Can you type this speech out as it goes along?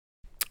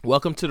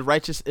Welcome to the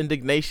Righteous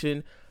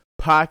Indignation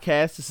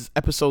podcast. This is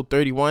episode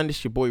 31. This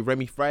is your boy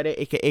Remy Friday,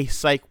 aka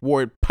Psych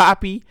Ward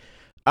Poppy.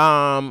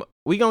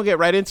 We gonna get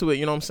right into it.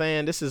 You know what I'm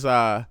saying? This is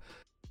a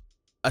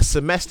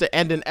semester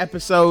ending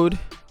episode.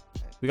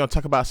 We're gonna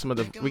talk about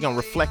we're gonna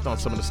reflect on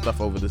some of the stuff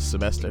over this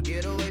semester.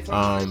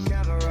 And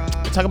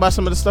talk about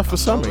some of the stuff for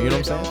summer. You know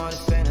what I'm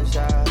saying?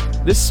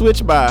 This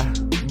Switch by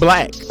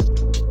Black.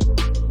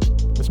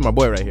 This is my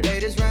boy right here.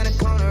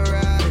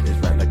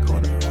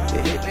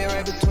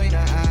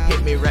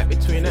 Hit me right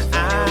between the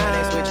eyes.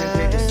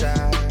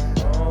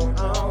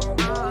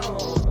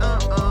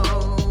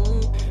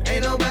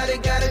 Ain't nobody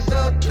gotta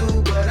go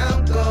through what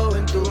I'm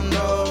going through,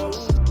 no.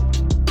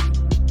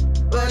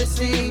 But it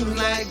seems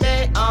like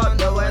they all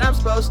know what I'm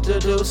supposed to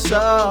do,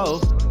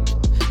 so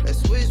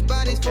let's switch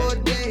bodies for a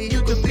day.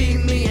 You can be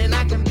me and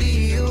I can be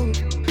you.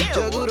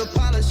 Juggle the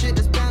pile of shit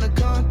that's bound to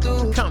come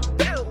through.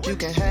 You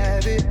can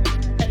have it.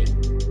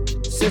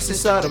 Since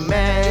it's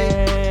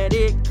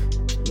automatic,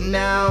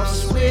 now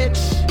switch.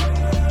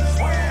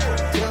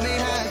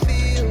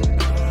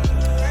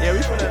 Yeah, we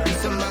gonna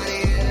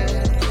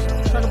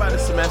talk about the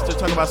semester,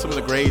 talk about some of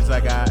the grades I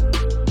got,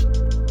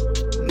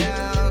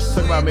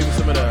 talk about maybe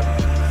some of the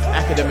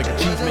academic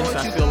achievements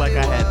I feel like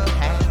I had,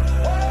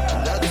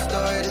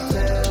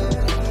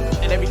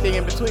 and everything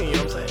in between, you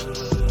know what I'm saying?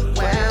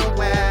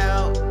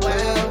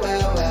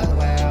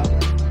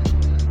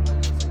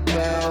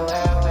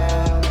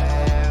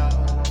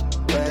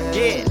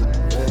 Yeah.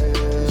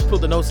 Just pull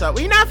the notes out.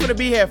 We not gonna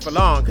be here for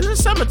long, because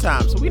it's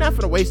summertime, so we not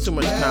gonna waste too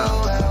much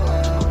time.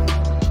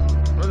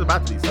 It's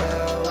about to be summer.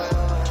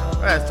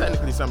 Well, it's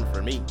technically summer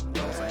for me. You know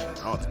what I'm saying?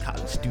 All the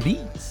college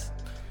students.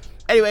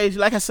 Anyways,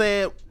 like I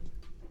said,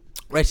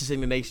 Righteous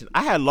Indignation.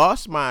 I had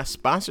lost my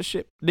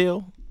sponsorship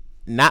deal,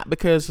 not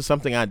because of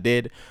something I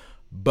did,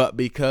 but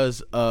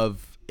because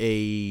of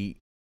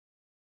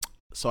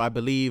so I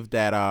believe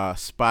that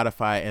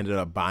Spotify ended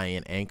up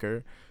buying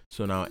Anchor.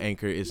 So now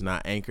Anchor is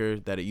not Anchor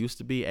that it used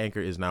to be.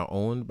 Anchor is now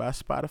owned by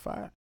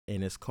Spotify,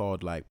 and it's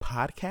called like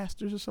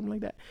Podcasters or something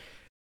like that.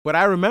 But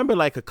I remember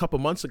like a couple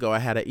months ago, I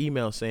had an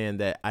email saying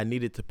that I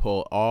needed to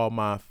pull all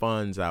my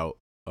funds out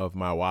of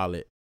my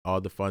wallet,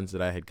 all the funds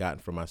that I had gotten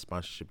from my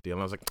sponsorship deal.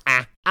 And I was like,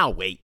 I'll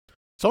wait.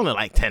 It's only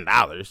like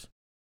 $10.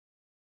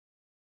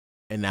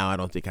 And now I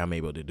don't think I'm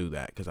able to do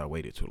that because I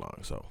waited too long.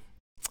 So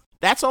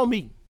that's on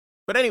me.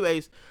 But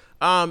anyways,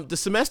 the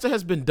semester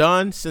has been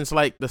done since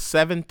like the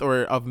 7th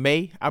of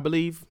May, I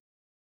believe.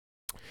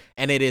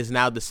 And it is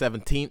now the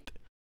 17th.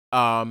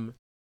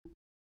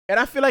 And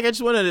I feel like I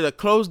just wanted to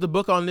close the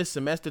book on this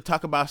semester,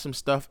 talk about some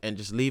stuff, and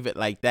just leave it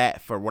like that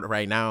for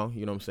right now.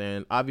 You know what I'm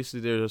saying? Obviously,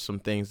 there are some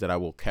things that I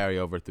will carry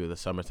over through the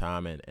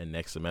summertime and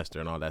next semester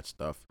and all that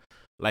stuff.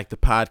 Like the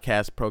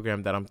podcast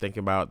program that I'm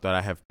thinking about that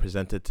I have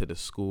presented to the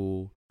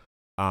school.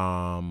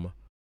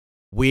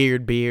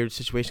 Weird beard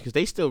situation, because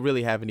they still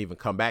really haven't even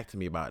come back to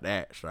me about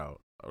that.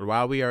 So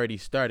while we already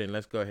started,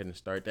 let's go ahead and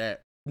start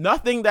that.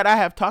 Nothing that I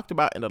have talked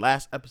about in the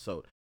last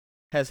episode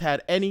has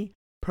had any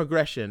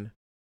progression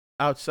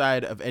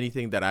outside of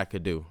anything that I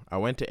could do. I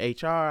went to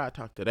HR, I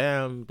talked to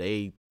them.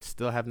 They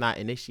still have not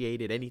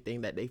initiated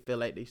anything that they feel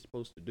like they're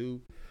supposed to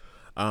do.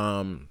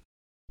 And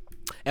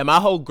my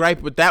whole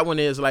gripe with that one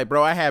is like,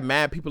 bro, I had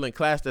mad people in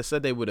class that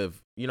said they would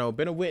have,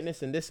 been a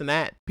witness and this and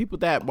that. People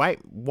that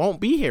won't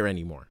be here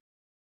anymore.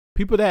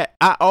 People that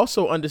I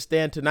also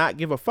understand to not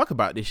give a fuck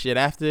about this shit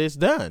after it's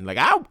done. Like,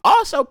 I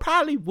also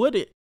probably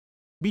wouldn't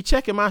be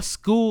checking my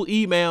school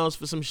emails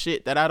for some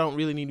shit that I don't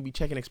really need to be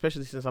checking,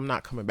 especially since I'm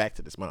not coming back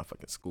to this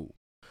motherfucking school.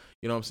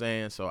 You know what I'm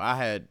saying? So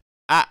I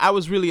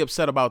was really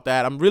upset about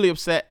that. I'm really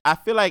upset. I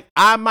feel like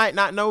I might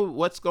not know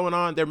what's going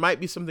on. There might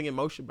be something in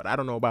motion, but I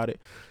don't know about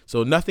it.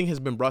 So nothing has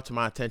been brought to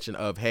my attention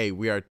of, hey,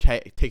 we are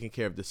taking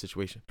care of this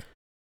situation.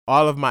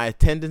 All of my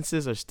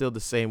attendances are still the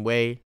same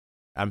way.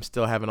 I'm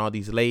still having all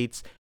these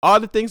lates. All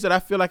the things that I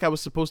feel like I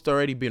was supposed to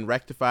already been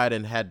rectified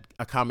and had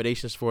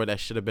accommodations for that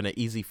should have been an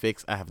easy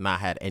fix, I have not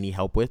had any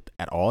help with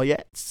at all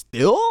yet.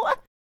 Still,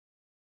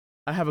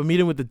 I have a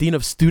meeting with the dean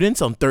of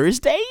students on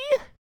Thursday,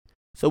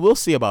 so we'll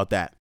see about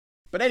that.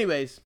 But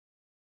anyways,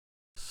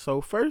 so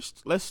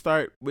first, let's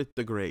start with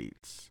the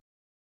grades.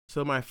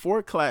 So my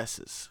 4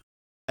 classes,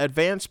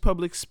 advanced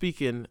public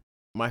speaking,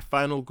 my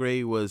final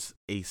grade was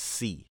a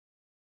C,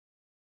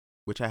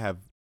 which I have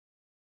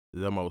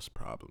the most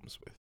problems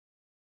with.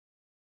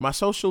 My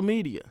social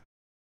media,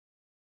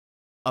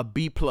 a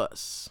B+.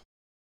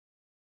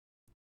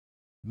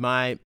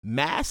 My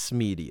mass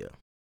media,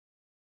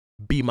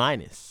 B-. My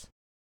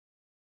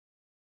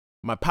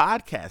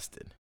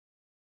podcasting,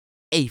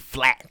 A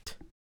flat.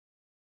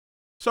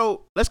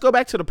 So let's go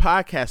back to the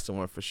podcasting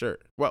one for sure.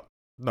 Well,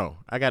 no,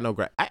 I got no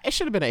grade. It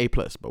should have been an A+,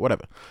 but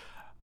whatever.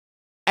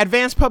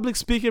 Advanced public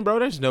speaking, bro,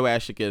 there's no way I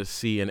should get a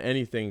C in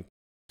anything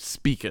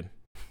speaking.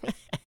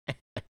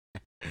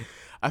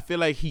 I feel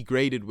like he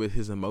graded with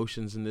his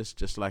emotions in this,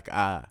 just like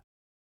I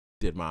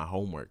did my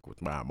homework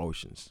with my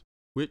emotions,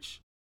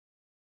 which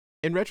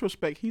in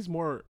retrospect, he's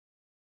more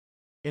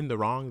in the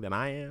wrong than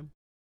I am,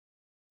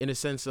 in a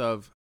sense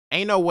of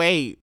ain't no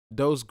way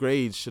those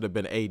grades should have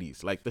been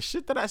 80s. Like the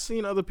shit that I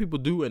seen other people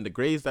do and the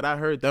grades that I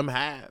heard them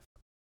have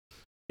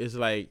is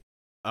like,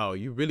 oh,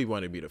 you really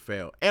wanted me to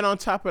fail. And on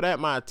top of that,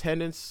 my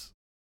attendance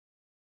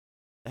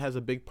has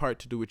a big part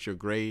to do with your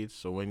grades.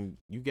 So when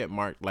you get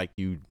marked like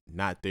you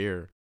not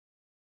there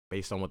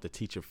based on what the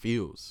teacher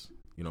feels,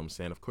 you know what I'm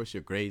saying? Of course,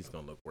 your grades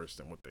gonna look worse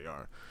than what they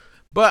are.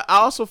 But I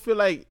also feel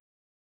like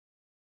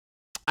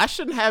I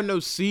shouldn't have no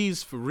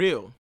C's for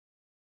real.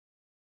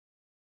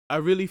 I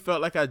really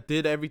felt like I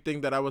did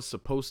everything that I was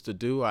supposed to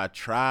do. I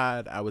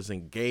tried. I was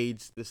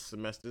engaged this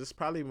semester. This is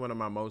probably one of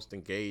my most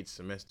engaged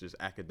semesters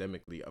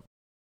academically of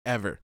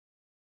ever.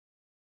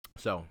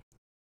 So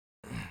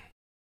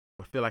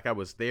I feel like I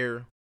was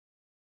there.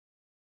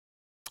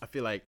 I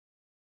feel like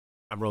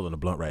I'm rolling a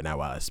blunt right now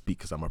while I speak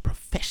because I'm a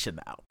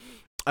professional.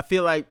 I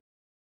feel like,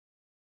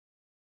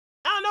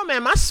 I don't know,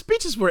 man, my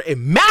speeches were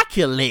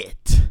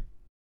immaculate.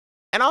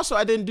 And also,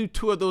 I didn't do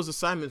 2 of those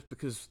assignments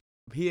because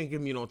he didn't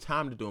give me no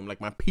time to do them.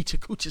 Like my Peachy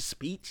Coochie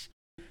speech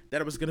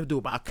that I was going to do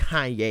about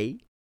Kanye.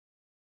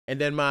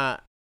 And then my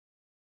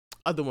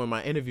other one,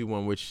 my interview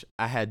one, which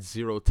I had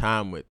 0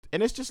 time with.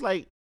 And it's just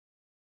like,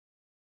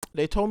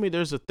 they told me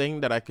there's a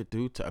thing that I could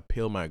do to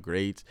appeal my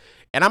grades.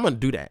 And I'm going to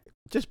do that.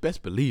 Just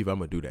best believe I'm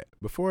going to do that.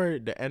 Before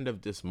the end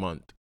of this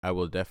month, I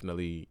will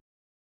definitely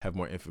have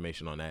more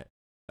information on that.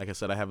 Like I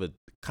said, I have a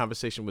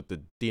conversation with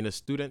the Dean of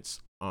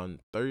Students on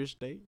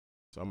Thursday.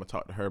 So I'm going to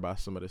talk to her about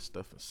some of this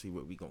stuff and see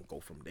where we going to go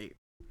from there.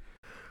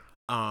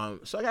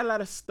 So I got a lot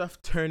of stuff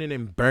turning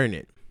and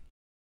burning.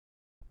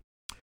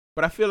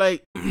 But I feel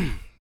like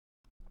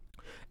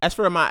as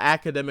for my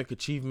academic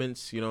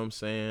achievements, you know what I'm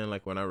saying?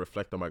 Like when I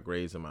reflect on my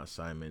grades and my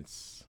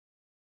assignments,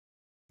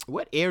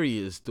 what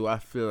areas do I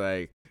feel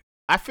like?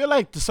 I feel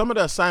like some of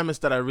the assignments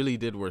that I really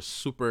did were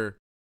super,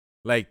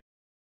 like,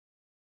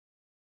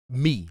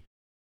 me.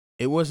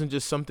 It wasn't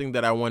just something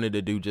that I wanted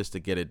to do just to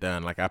get it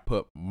done. Like I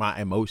put my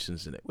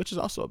emotions in it, which is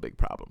also a big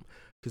problem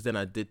because then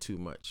I did too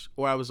much.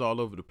 Or I was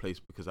all over the place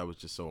because I was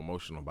just so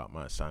emotional about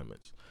my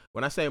assignments.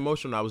 When I say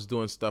emotional, I was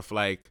doing stuff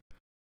like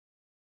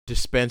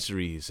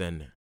dispensaries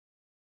and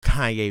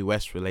Kanye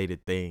West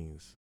related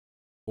things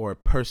or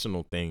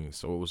personal things.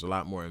 So it was a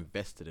lot more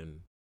invested in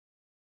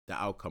the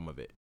outcome of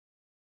it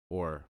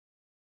or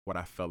what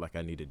I felt like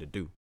I needed to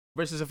do.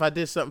 Versus if I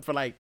did something for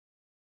like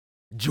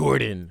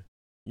Jordan,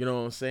 you know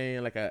what I'm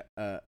saying? Like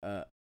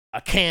a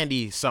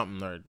candy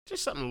something or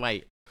just something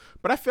light.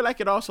 But I feel like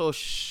it also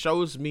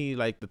shows me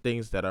like the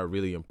things that are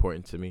really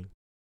important to me.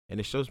 And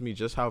it shows me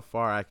just how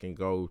far I can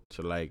go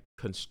to like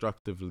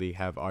constructively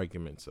have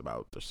arguments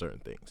about certain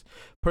things.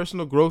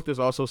 Personal growth is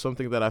also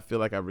something that I feel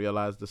like I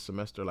realized this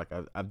semester. Like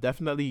I've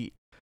definitely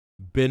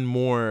been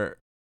more,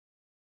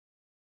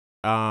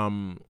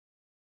 I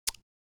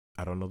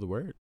don't know the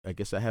word. I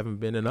guess I haven't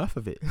been enough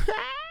of it.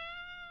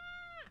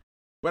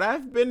 But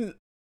I've been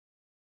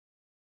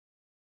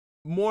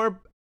more,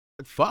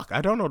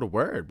 I don't know the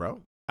word,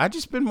 bro. I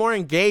just been more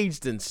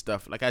engaged in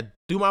stuff. Like I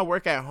do my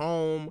work at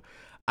home.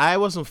 I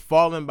wasn't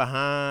falling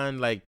behind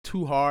like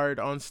too hard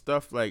on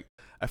stuff. Like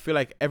I feel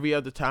like every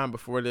other time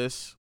before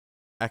this,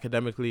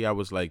 academically, I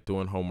was like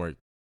doing homework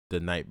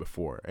the night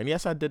before. And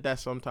yes, I did that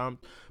sometimes,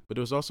 but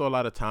there was also a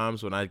lot of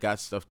times when I got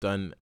stuff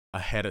done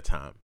ahead of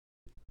time,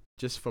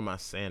 just for my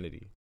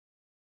sanity.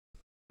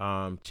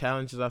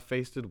 Challenges I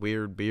faced with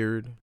weird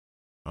beard,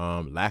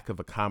 lack of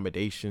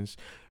accommodations.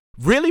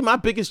 Really, my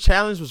biggest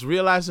challenge was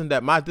realizing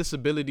that my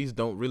disabilities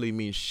don't really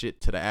mean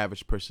shit to the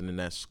average person in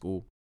that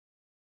school.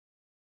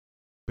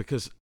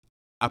 Because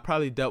I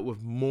probably dealt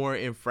with more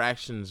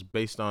infractions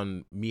based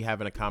on me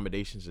having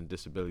accommodations and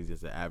disabilities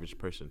as the average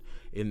person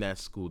in that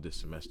school this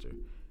semester.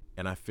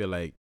 And I feel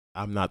like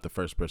I'm not the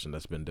first person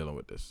that's been dealing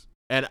with this.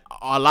 And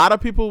a lot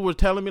of people were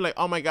telling me like,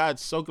 oh my God,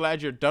 so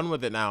glad you're done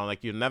with it now.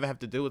 Like you'll never have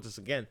to deal with this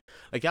again.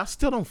 Like y'all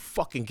still don't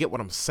fucking get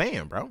what I'm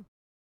saying, bro.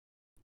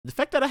 The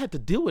fact that I had to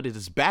deal with it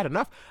is bad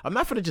enough. I'm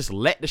not gonna just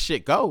let the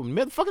shit go.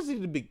 Motherfuckers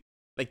need to be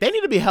like, they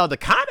need to be held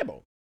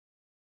accountable.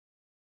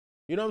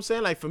 You know what I'm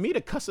saying? Like for me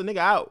to cuss a nigga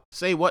out,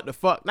 say what the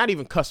fuck, not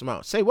even cuss him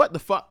out, say what the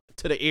fuck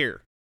to the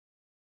ear.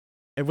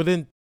 And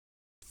within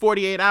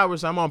 48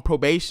 hours, I'm on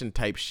probation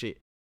type shit.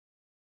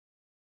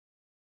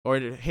 Or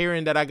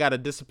hearing that I got a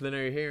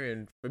disciplinary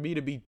hearing, for me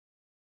to be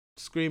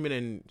screaming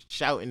and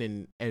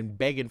shouting and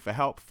begging for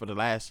help for the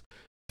last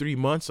 3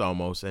 months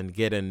almost and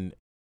getting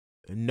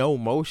no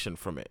motion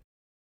from it.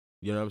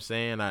 You know what I'm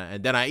saying?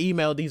 And then I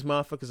emailed these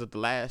motherfuckers at the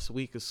last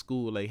week of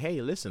school like,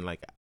 hey, listen,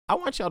 like, I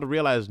want y'all to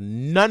realize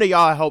none of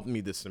y'all helped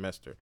me this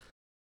semester.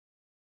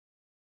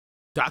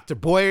 Dr.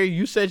 Boyer,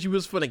 you said you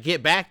was finna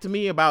get back to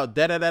me about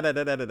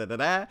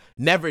da-da-da-da-da-da-da-da.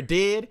 Never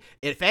did.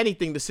 If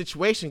anything, the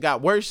situation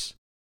got worse.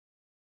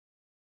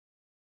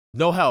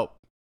 No help.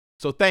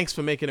 So thanks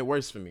for making it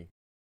worse for me.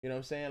 You know what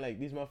I'm saying? Like,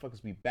 these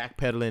motherfuckers be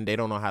backpedaling. They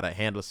don't know how to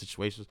handle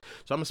situations.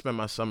 So I'm going to spend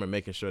my summer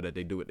making sure that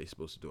they do what they're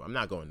supposed to do. I'm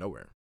not going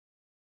nowhere.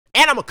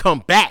 And I'm going to come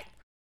back.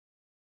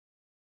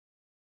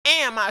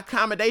 And my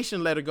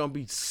accommodation letter going to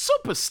be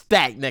super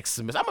stacked next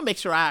semester. I'm going to make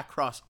sure I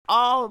cross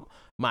all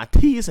my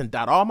T's and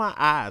dot all my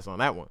I's on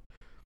that one.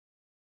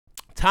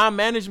 Time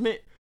management.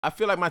 I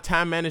feel like my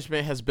time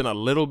management has been a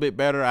little bit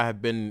better. I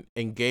have been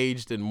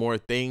engaged in more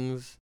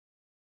things.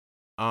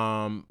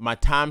 My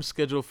time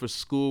schedule for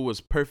school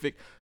was perfect.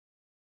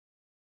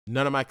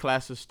 None of my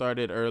classes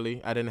started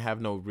early. I didn't have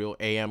no real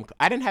AM.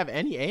 I didn't have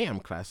any AM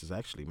classes,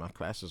 actually. My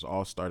classes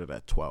all started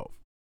at 12.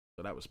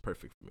 So that was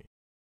perfect for me.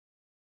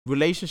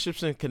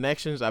 Relationships and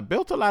connections. I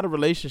built a lot of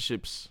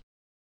relationships.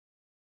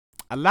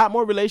 A lot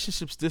more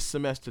relationships this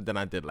semester than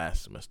I did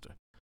last semester.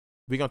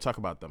 We're going to talk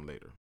about them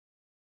later.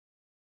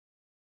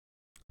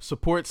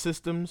 Support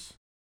systems.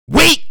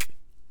 Weak!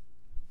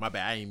 My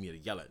bad. I ain't mean to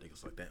yell at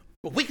niggas like that.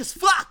 But weak as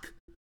fuck!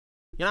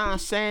 You know what I'm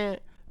saying?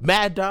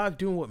 Mad Dog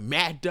doing what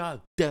Mad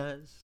Dog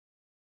does.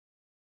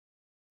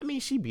 I mean,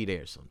 she be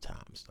there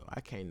sometimes, though. I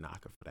can't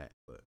knock her for that.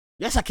 But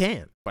yes, I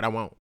can. But I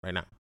won't right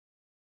now.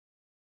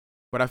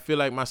 But I feel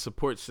like my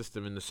support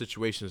system in the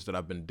situations that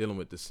I've been dealing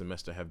with this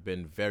semester have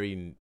been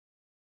very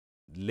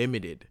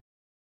limited.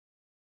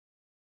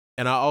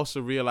 And I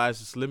also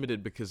realize it's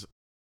limited because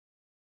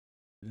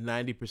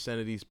 90%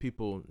 of these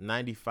people,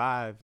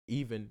 95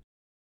 even,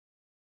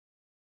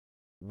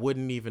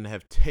 wouldn't even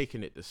have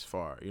taken it this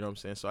far. You know what I'm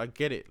saying? So I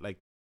get it. Like,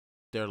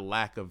 their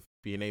lack of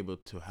being able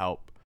to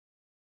help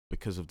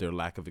because of their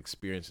lack of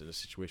experience in a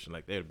situation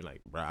like that. They'd be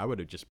like, bro, I would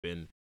have just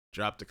been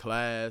dropped to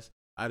class.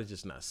 I'd have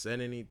just not said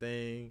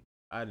anything.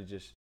 I'd have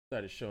just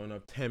started showing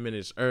up 10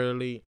 minutes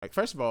early. Like,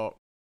 first of all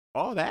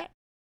that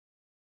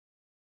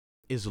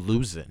is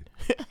losing.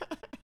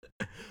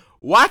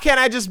 Why can't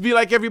I just be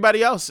like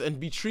everybody else and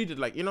be treated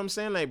like, you know what I'm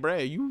saying? Like, bro,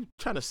 you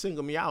trying to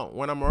single me out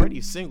when I'm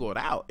already singled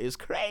out is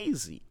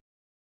crazy.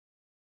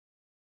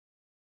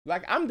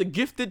 Like, I'm the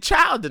gifted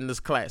child in this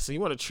class, and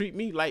you want to treat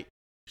me like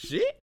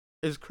shit?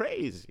 It's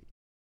crazy.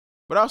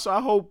 But also,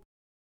 I hope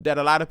that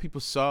a lot of people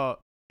saw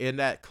in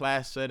that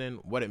class setting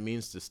what it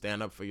means to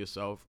stand up for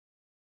yourself.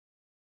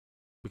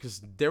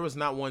 Because there was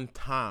not one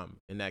time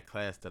in that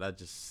class that I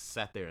just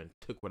sat there and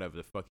took whatever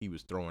the fuck he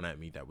was throwing at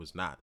me that was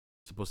not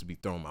supposed to be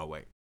thrown my way.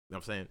 You know what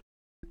I'm saying?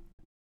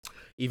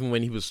 Even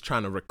when he was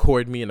trying to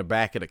record me in the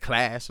back of the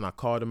class and I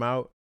called him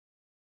out.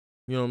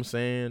 You know what I'm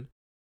saying?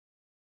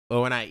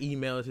 Or when I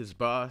emailed his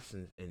boss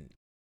and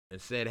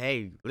said,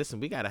 hey, listen,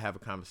 we got to have a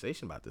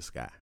conversation about this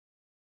guy.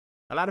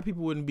 A lot of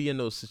people wouldn't be in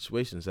those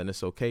situations, and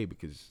it's okay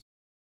because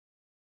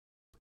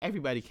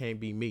everybody can't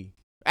be me.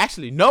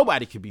 Actually,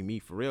 nobody can be me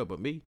for real but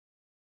me.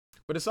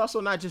 But it's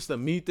also not just a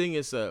me thing.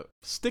 It's a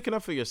sticking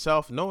up for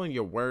yourself, knowing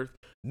your worth,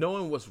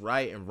 knowing what's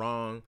right and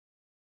wrong,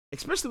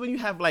 especially when you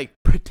have like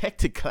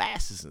protected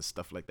classes and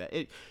stuff like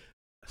that.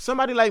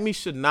 Somebody like me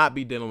should not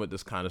be dealing with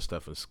this kind of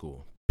stuff in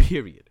school,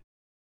 period.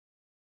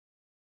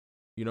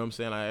 You know what I'm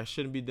saying? Like, I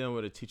shouldn't be dealing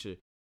with a teacher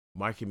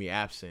marking me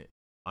absent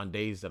on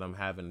days that I'm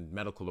having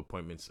medical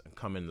appointments and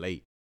coming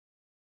late.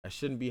 I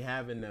shouldn't be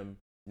having them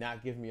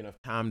not give me enough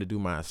time to do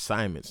my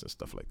assignments and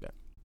stuff like that.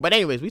 But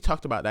anyways, we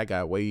talked about that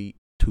guy way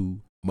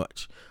too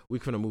much. We're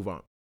going to move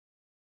on.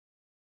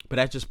 But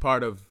that's just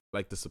part of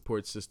like the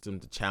support system,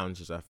 the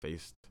challenges I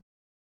faced,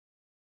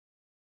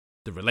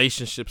 the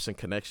relationships and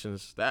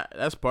connections.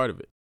 That's part of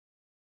it.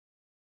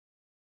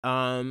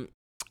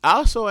 I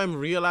also am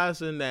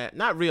realizing that,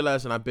 not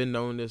realizing I've been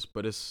knowing this,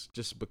 but it's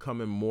just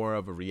becoming more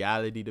of a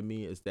reality to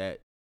me, is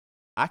that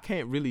I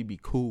can't really be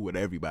cool with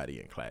everybody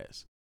in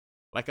class.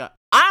 Like,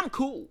 I'm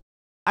cool.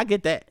 I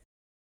get that.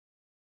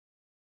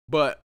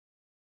 But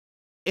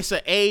it's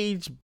an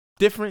age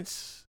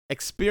difference,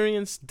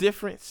 experience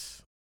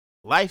difference,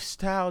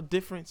 lifestyle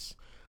difference.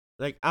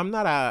 Like, I'm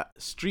not a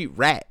street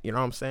rat, you know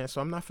what I'm saying? So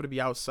I'm not going to be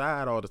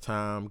outside all the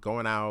time,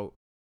 going out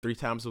 3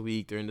 times a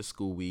week during the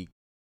school week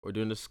or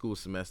during the school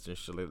semester and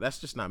shit. That's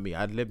just not me.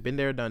 I've been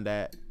there, done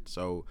that.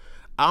 So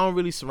I don't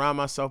really surround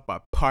myself by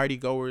party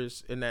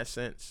goers in that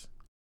sense.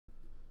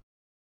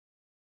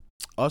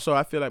 Also,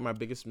 I feel like my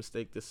biggest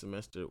mistake this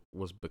semester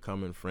was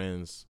becoming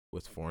friends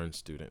with foreign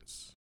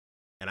students.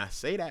 And I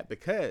say that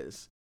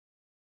because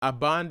I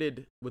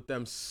bonded with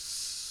them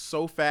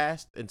so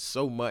fast and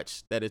so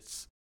much that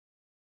it's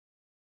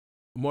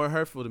more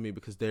hurtful to me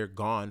because they're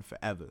gone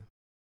forever.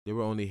 They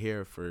were only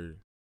here for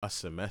a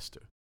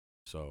semester.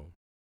 So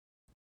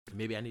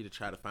maybe I need to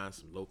try to find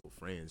some local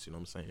friends, you know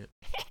what I'm saying?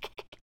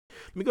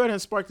 Let me go ahead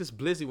and spark this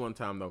blizzy one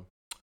time, though.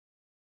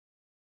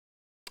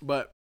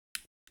 But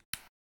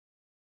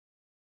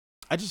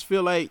I just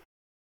feel like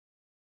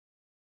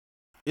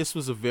this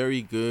was a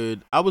very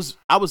good... I was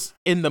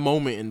in the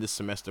moment in this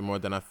semester more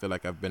than I feel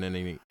like I've been in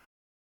any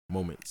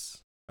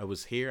moments. I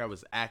was here. I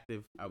was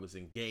active. I was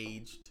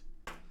engaged.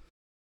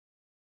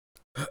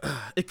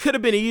 It could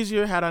have been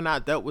easier had I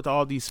not dealt with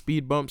all these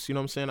speed bumps. You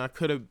know what I'm saying?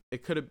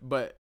 It could have,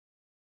 but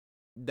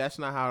that's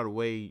not how the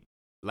way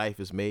life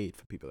is made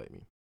for people like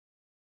me.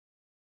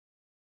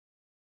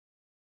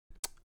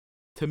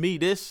 To me,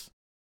 this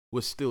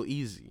was still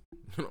easy. You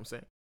know what I'm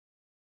saying?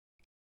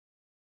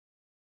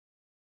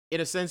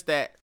 In a sense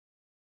that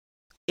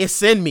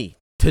it's in me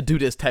to do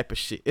this type of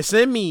shit. It's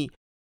in me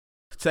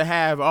to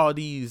have all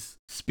these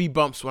speed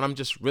bumps when I'm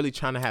just really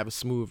trying to have a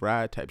smooth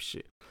ride type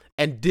shit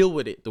and deal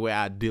with it the way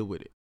I deal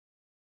with it.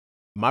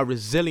 My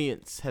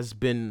resilience has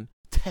been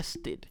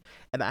tested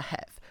and I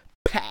have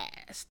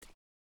passed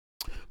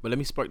But let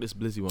me spark this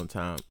blizzy one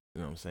time.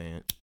 You know what I'm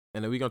saying?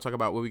 And then we're going to talk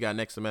about what we got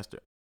next semester.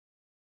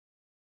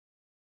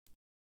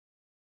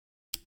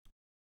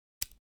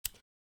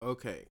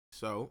 Okay,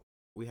 so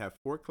we have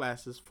 4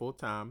 classes full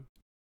time.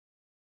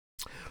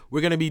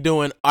 We're going to be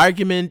doing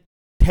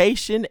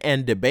argumentation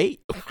and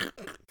debate.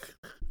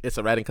 It's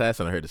a writing class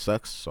and I heard it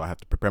sucks, so I have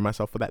to prepare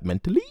myself for that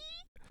mentally.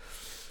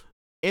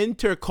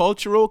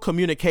 Intercultural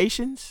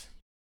communications.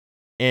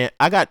 And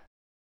I got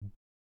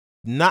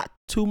not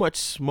too much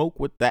smoke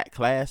with that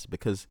class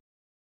because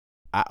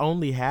I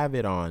only have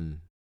it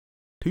on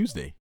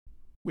Tuesday.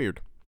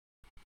 Weird.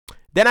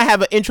 Then I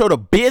have an intro to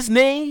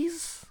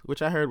business,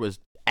 which I heard was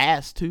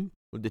ass too.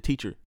 Her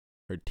teacher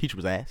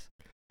was ass.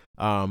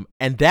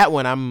 And that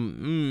one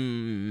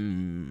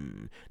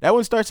that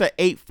one starts at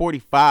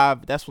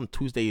 8:45. That's on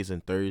Tuesdays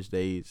and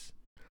Thursdays.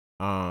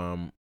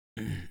 Then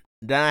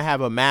I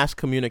have a mass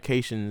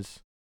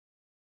communications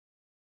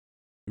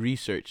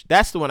research.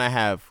 That's the one I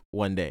have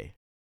one day,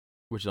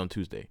 which is on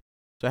Tuesday.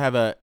 So I have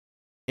a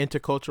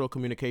intercultural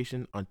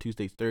communication on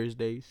Tuesdays,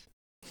 Thursdays.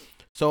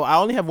 So I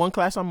only have one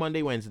class on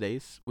Monday,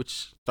 Wednesdays,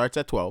 which starts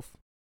at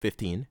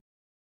 12:15.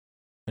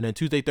 And then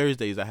Tuesday,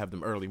 Thursdays, I have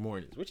them early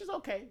mornings, which is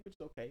okay.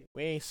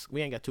 We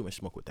ain't got too much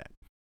smoke with that.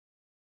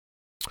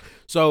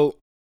 So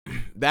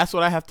that's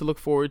what I have to look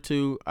forward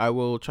to. I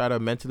will try to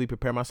mentally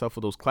prepare myself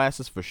for those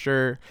classes for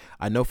sure.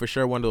 I know for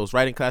sure one of those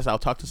writing classes, I'll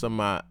talk to some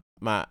of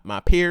my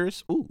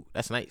peers. Ooh,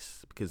 that's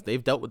nice because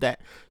they've dealt with that.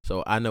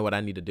 So I know what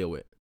I need to deal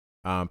with.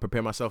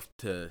 Prepare myself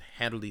to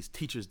handle these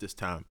teachers this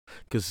time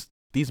because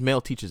these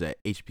male teachers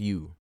at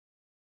HBU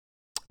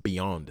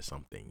beyond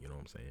something, you know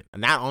what I'm saying?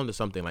 And not on to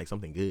something like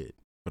something good.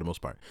 For the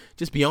most part,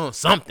 just beyond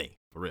something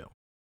for real.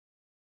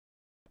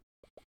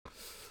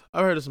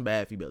 I've heard of some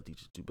bad female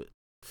teachers too, but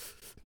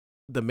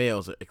the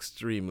males are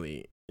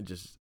extremely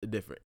just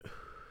different.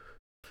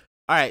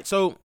 All right,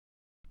 so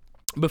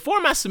before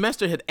my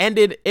semester had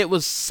ended, it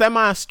was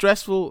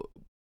semi-stressful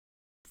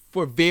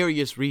for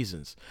various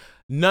reasons.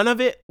 None of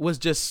it was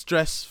just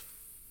stress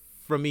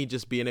from me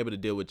just being able to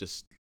deal with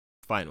just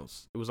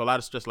finals. It was a lot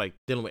of stress, like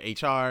dealing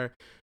with HR,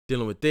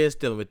 dealing with this,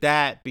 dealing with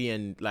that,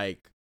 being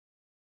like,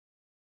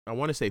 I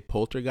want to say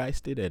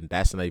poltergeisted, and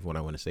that's not even what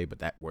I want to say, but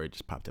that word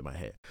just popped in my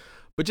head.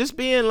 But just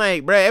being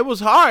like, bro, it was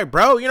hard,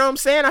 bro. You know what I'm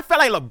saying? I felt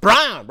like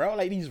LeBron, bro.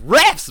 Like these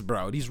refs,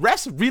 bro. These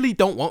refs really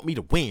don't want me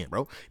to win,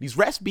 bro. These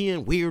refs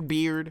being weird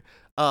beard,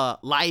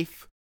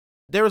 life.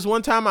 There was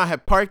one time I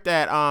had parked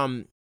at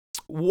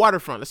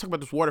waterfront. Let's talk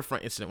about this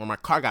waterfront incident where my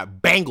car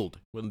got bangled.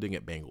 Well, it didn't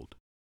get bangled.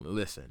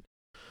 Listen,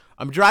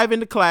 I'm driving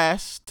to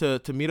class to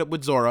meet up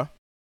with Zora,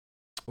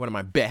 one of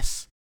my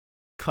best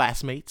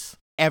classmates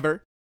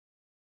ever.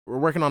 We're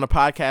working on the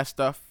podcast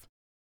stuff.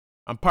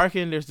 I'm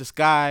parking. There's this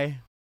guy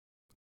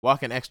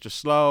walking extra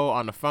slow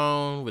on the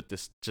phone with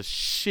this just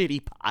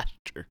shitty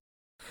posture.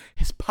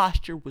 His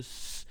posture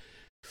was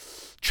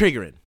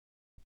triggering.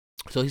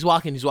 So he's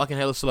walking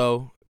hella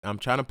slow. I'm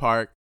trying to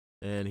park,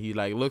 and he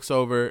like looks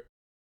over.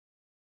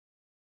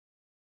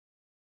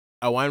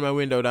 I wind my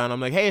window down.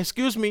 I'm like, hey,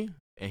 excuse me.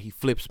 And he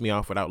flips me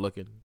off without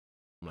looking.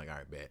 I'm like, all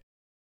right, bet.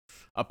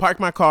 I park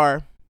my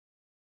car.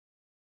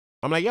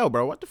 I'm like, yo,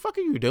 bro, what the fuck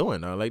are you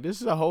doing? Like,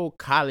 this is a whole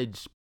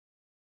college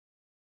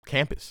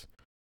campus.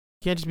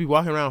 You can't just be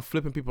walking around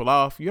flipping people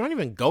off. You don't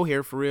even go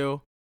here for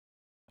real.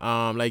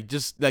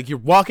 Just like you're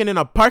walking in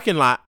a parking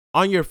lot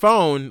on your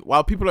phone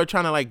while people are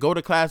trying to like go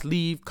to class,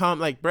 leave, come.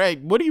 Like, bro,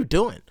 what are you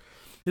doing?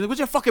 He's like, what's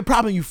your fucking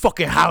problem, you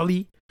fucking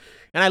Holly?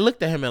 And I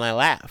looked at him and I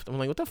laughed. I'm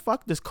like, what the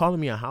fuck does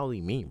calling me a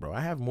Holly mean, bro? I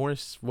have more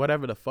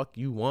whatever the fuck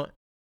you want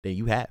than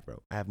you have,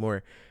 bro. I have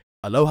more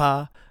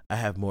aloha. I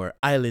have more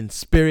island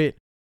spirit.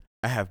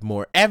 I have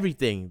more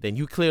everything than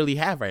you clearly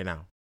have right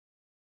now.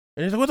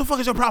 And he's like, what the fuck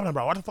is your problem,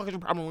 bro? What the fuck is your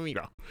problem with me,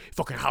 bro? You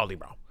fucking Holly,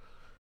 bro.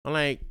 I'm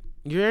like,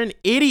 you're an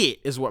idiot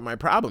is what my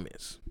problem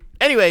is.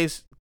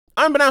 Anyways,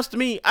 unbeknownst to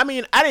me, I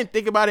mean, I didn't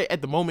think about it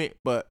at the moment,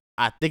 but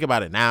I think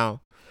about it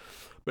now.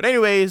 But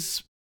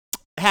anyways,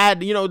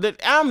 I'm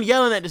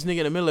yelling at this nigga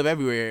in the middle of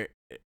everywhere,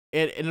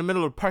 in the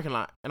middle of the parking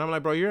lot. And I'm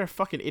like, bro, you're a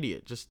fucking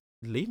idiot. Just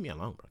leave me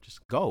alone, bro.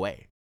 Just go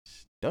away.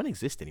 Just don't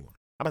exist anymore.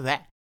 How about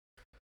that?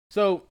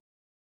 So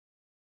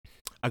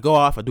I go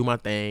off, I do my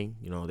thing.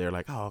 You know, they're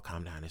like, oh,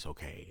 calm down, it's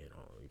okay. You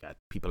know, you got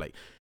people like,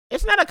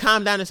 it's not a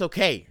calm down, it's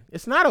okay.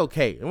 It's not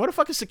okay. And where the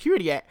fuck is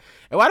security at?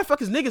 And why the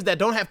fuck is niggas that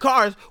don't have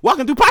cars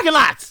walking through parking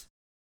lots?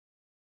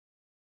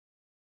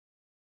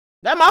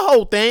 That's my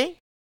whole thing.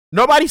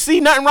 Nobody see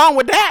nothing wrong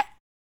with that.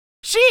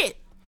 Shit.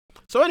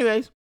 So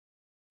anyways,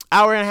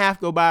 hour and a half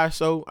go by or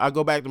so. I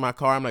go back to my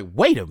car. I'm like,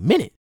 wait a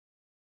minute.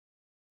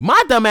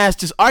 My dumb ass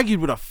just argued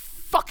with a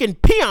fucking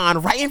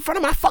peon right in front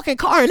of my fucking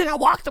car, and then I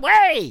walked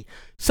away.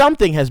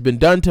 Something has been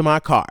done to my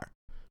car.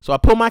 So I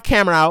pull my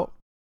camera out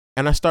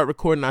and I start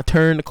recording. I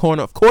turn the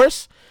corner. Of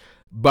course,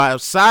 my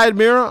side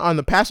mirror on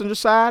the passenger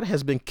side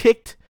has been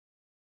kicked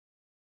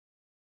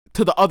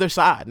to the other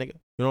side, nigga.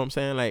 You know what I'm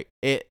saying? Like,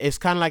 it's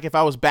kind of like if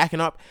I was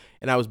backing up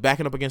and I was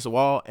backing up against the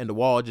wall and the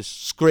wall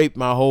just scraped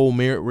my whole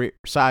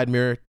side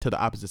mirror to the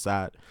opposite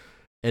side.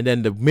 And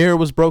then the mirror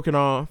was broken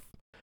off.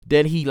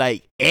 Then he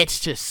like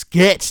etched to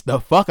sketch the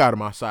fuck out of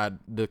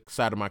the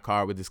side of my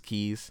car with his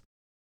keys.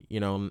 You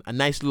know, a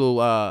nice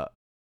little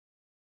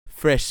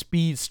fresh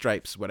speed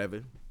stripes,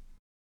 whatever.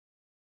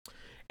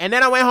 And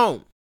then I went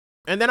home.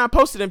 And then I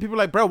posted and people were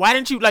like, bro, why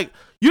didn't you, like,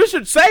 you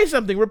should say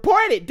something,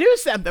 report it, do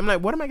something. I'm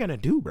like, what am I going to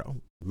do,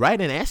 bro?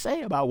 Write an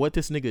essay about what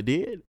this nigga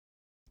did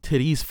to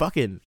these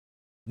fucking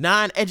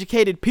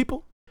non-educated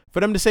people?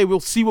 For them to say, we'll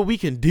see what we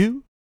can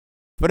do?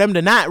 For them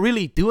to not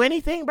really do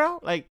anything, bro?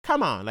 Like,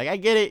 come on. Like, I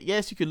get it.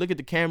 Yes, you could look at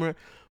the camera.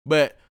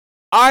 But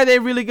are they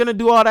really going to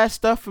do all that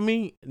stuff for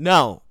me?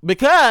 No.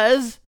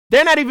 Because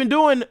they're not even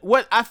doing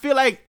what I feel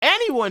like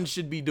anyone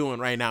should be doing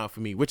right now for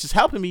me, which is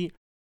helping me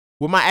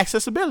with my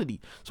accessibility.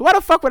 So why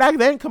the fuck would I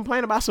then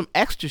complain about some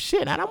extra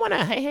shit? I don't want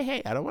to,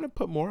 hey, I don't want to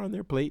put more on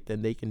their plate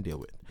than they can deal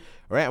with.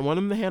 All right, I want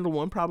them to handle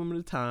one problem at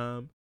a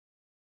time.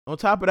 On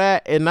top of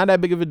that, it's not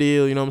that big of a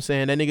deal, you know what I'm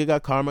saying? That nigga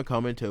got karma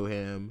coming to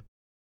him.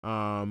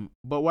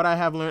 But what I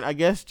have learned, I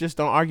guess, just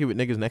don't argue with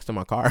niggas next to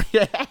my car.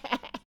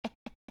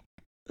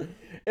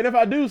 And if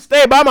I do,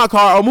 stay by my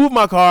car or move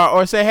my car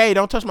or say, hey,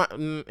 don't touch my,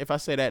 if I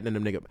say that, then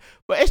them nigga.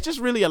 But it's just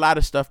really a lot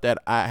of stuff that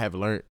I have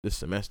learned this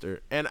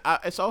semester. And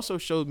it's also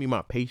showed me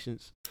my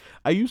patience.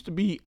 I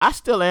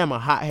still am a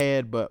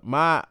hothead, but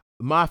my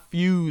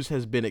fuse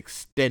has been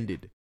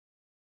extended.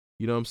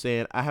 You know what I'm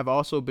saying? I have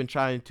also been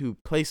trying to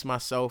place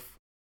myself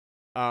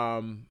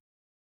in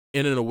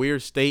a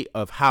weird state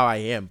of how I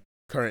am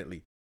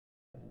currently.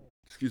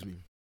 Excuse me.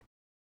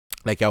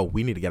 Like, yo,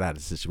 we need to get out of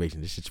this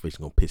situation. This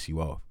situation gonna piss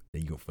you off.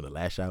 Then you're finna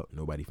lash out.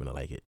 Nobody finna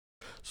like it.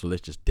 So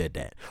let's just dead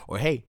that. Or,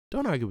 hey,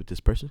 don't argue with this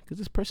person because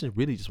this person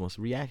really just wants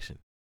a reaction.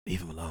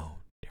 Leave them alone.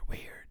 They're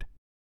weird.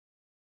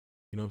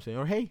 You know what I'm saying?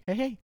 Or, hey.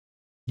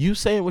 You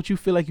saying what you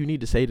feel like you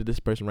need to say to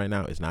this person right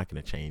now is not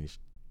going to change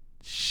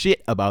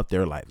shit about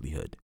their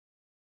livelihood.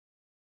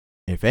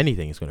 If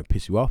anything, it's going to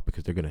piss you off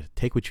because they're going to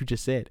take what you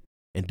just said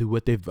and do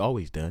what they've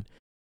always done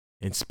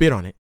and spit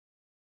on it,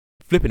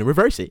 flip it and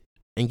reverse it,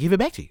 and give it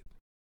back to you.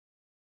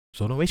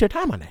 So don't waste your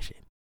time on that shit.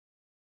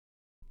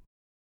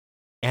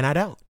 And I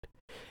don't.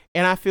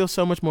 And I feel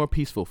so much more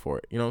peaceful for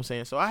it. You know what I'm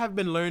saying? So I have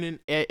been learning.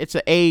 It's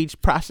an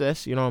age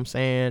process. You know what I'm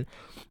saying?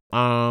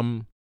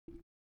 But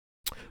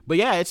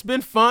yeah, it's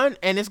been fun.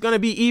 And it's going to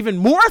be even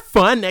more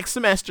fun next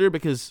semester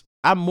because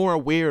I'm more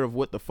aware of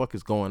what the fuck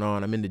is going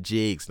on. I'm in the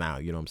jigs now.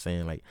 You know what I'm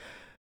saying? Like,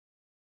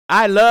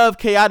 I love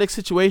chaotic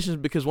situations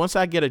because once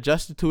I get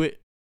adjusted to it,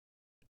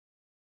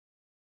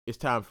 it's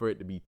time for it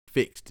to be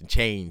fixed and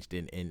changed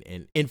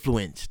and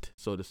influenced,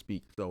 so to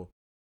speak. So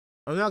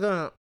I'm not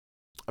gonna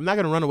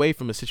run away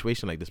from a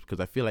situation like this because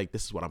I feel like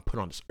this is what I'm put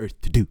on this earth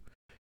to do. You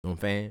know what I'm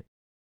saying?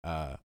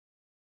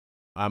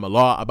 I'm a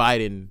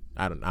law-abiding.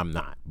 I'm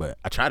not, but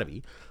I try to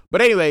be.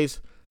 But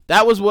anyways,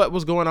 that was what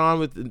was going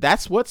on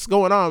that's what's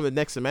going on with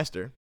next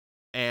semester,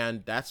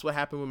 and that's what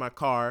happened with my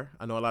car.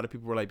 I know a lot of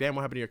people were like, "Damn,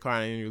 what happened to your car?"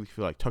 And I didn't really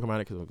feel like talking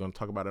about it because I'm going to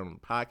talk about it on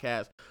the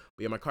podcast.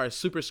 But yeah, my car is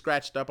super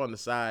scratched up on the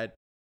side.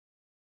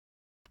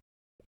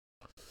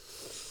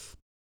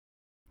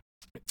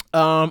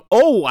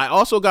 I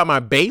also got my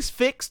bass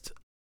fixed.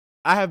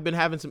 I have been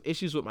having some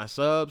issues with my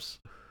subs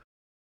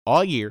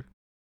all year.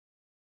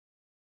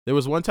 There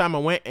was one time I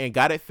went and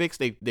got it fixed.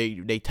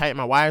 They tightened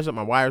my wires up.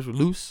 My wires were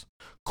loose.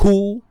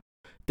 Cool.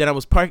 Then I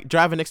was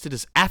driving next to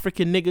this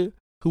African nigga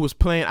who was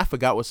playing. I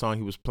forgot what song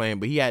he was playing,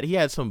 but he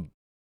had some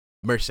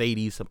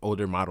Mercedes, some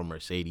older model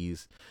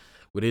Mercedes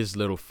with his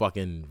little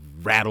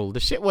fucking rattle. The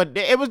shit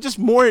it was just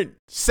more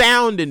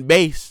sound and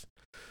bass.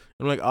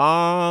 I'm like,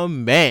 oh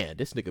man,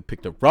 this nigga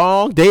picked the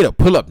wrong day to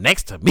pull up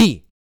next to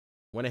me.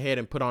 Went ahead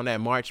and put on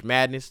that March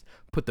Madness,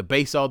 put the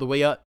bass all the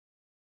way up.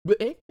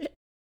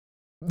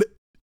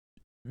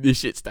 This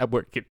shit stopped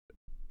working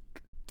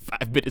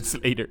 5 minutes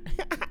later.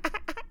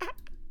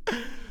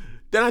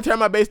 Then I turned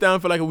my bass down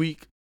for like a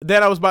week.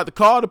 Then I was about to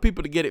call the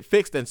people to get it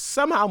fixed, and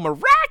somehow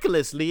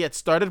miraculously it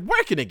started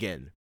working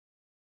again.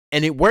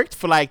 And it worked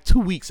for like 2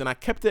 weeks, and I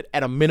kept it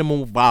at a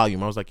minimum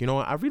volume. I was like, you know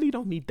what? I really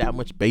don't need that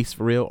much bass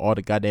for real all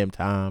the goddamn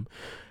time.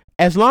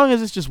 As long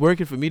as it's just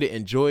working for me to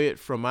enjoy it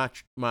from my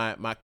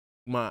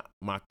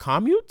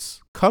commutes.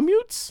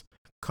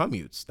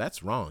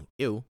 That's wrong.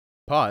 Ew.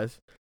 Pause.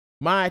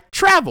 My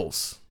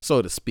travels,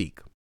 so to speak.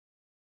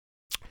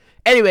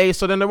 Anyway,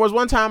 so then there was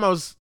one time I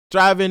was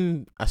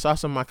driving. I saw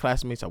some of my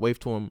classmates. I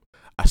waved to them.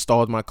 I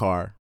stalled my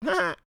car,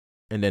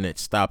 and then it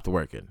stopped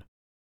working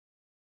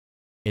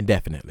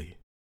indefinitely.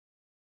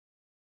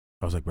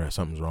 I was like, bro,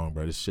 something's wrong,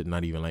 bro. This shit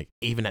not even like,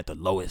 even at the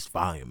lowest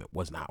volume, it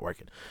was not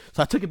working.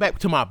 So I took it back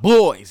to my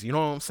boys, you know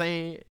what I'm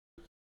saying?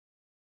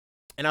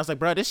 And I was like,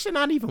 bro, this shit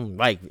not even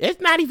like,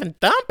 it's not even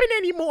thumping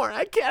anymore.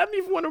 I don't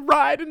even want to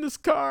ride in this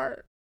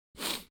car.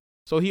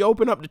 So he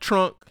opened up the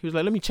trunk. He was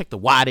like, let me check the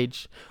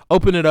wattage.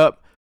 Open it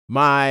up.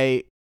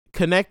 My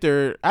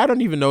connector, I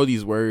don't even know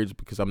these words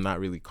because I'm not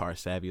really car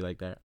savvy like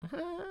that.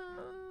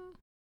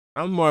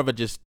 I'm more of a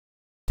just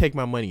take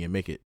my money and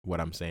make it what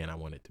I'm saying I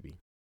want it to be.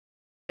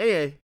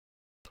 Anyway,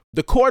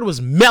 the cord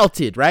was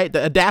melted, right?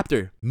 The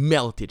adapter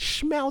melted,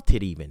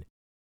 schmelted even.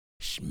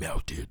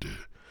 Schmelted.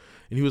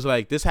 And he was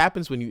like, this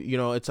happens when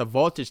it's a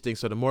voltage thing.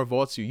 So the more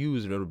volts you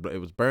use,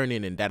 it was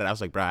burning and that. I was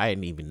like, bro, I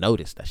didn't even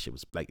notice that shit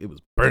was like, it was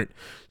burnt.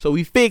 So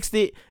we fixed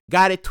it,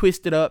 got it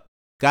twisted up,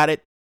 got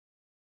it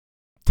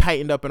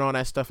tightened up and all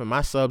that stuff. And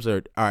my subs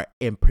are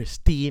in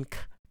pristine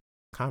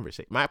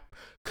conversation. My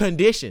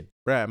condition,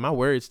 bro, my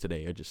words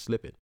today are just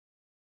slipping.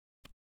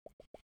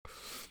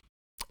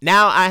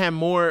 Now I am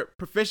more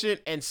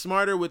proficient and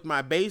smarter with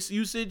my bass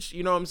usage.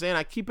 You know what I'm saying?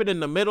 I keep it in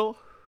the middle.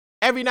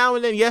 Every now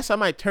and then, yes, I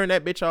might turn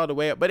that bitch all the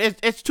way up, but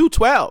it's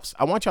 212s.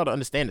 I want y'all to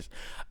understand this.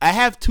 I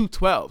have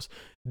 212s.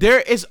 There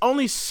is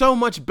only so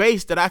much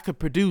bass that I could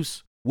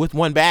produce with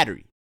one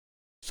battery.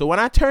 So when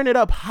I turn it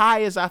up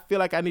high as I feel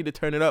like I need to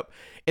turn it up,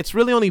 it's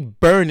really only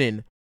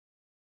burning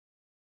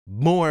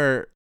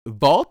more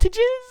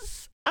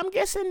voltages, I'm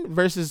guessing,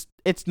 versus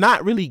it's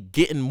not really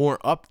getting more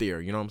up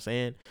there. You know what I'm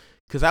saying?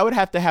 Because I would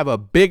have to have a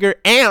bigger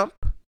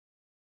amp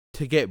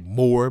to get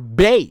more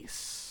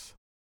bass.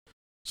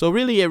 So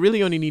really, it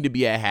really only need to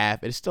be at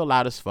half. It's still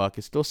loud as fuck.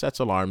 It still sets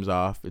alarms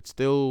off. It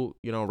still,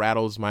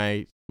 rattles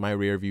my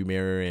rear view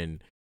mirror,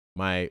 and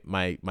my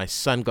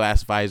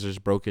sunglass visor's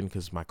broken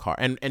because my car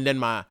and then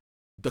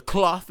the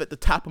cloth at the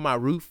top of my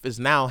roof is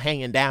now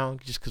hanging down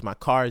just because my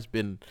car has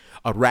been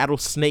a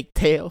rattlesnake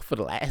tail for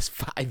the last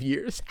 5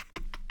 years.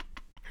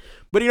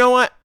 But you know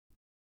what?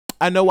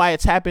 I know why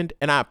it's happened,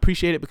 and I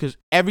appreciate it because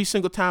every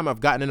single time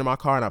I've gotten into my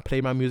car and I play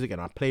my music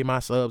and I play my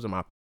subs and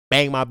I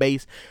bang my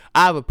bass,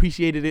 I've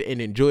appreciated it and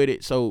enjoyed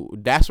it. So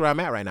that's where I'm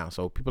at right now.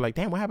 So people are like,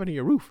 damn, what happened to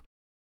your roof?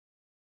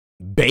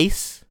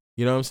 Bass.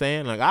 You know what I'm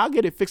saying? Like, I'll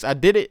get it fixed. I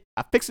did it.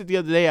 I fixed it the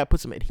other day. I put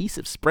some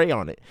adhesive spray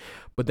on it.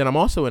 But then I'm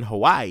also in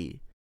Hawaii.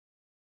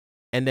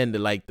 And then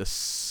the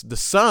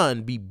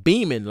sun be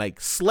beaming,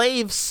 like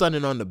slave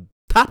sunning on the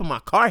top of my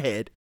car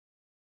head.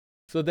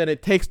 So then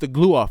it takes the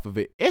glue off of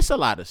it. It's a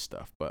lot of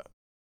stuff. But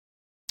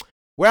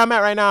where I'm at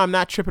right now, I'm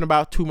not tripping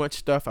about too much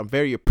stuff. I'm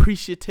very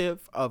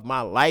appreciative of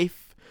my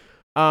life.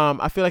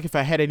 I feel like if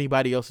I had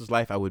anybody else's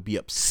life, I would be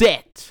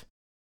upset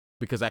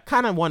because I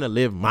kind of want to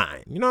live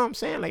mine. You know what I'm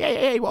saying? Like,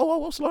 hey,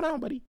 whoa, slow down,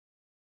 buddy.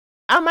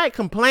 I might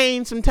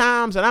complain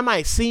sometimes and I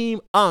might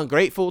seem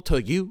ungrateful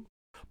to you,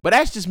 but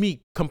that's just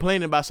me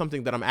complaining about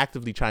something that I'm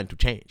actively trying to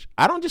change.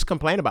 I don't just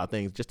complain about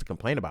things just to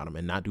complain about them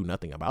and not do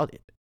nothing about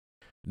it.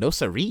 No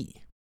siree.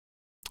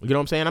 You know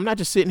what I'm saying? I'm not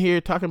just sitting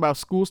here talking about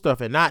school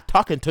stuff and not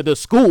talking to the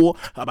school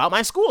about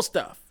my school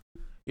stuff.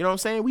 You know what I'm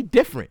saying? We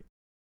different.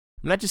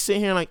 I'm not just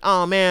sitting here like,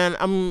 oh man,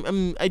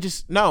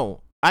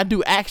 I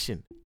do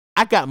action.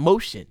 I got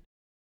motion.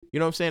 You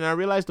know what I'm saying? And I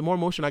realize the more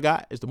motion I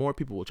got is the more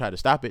people will try to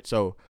stop it.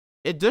 So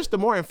the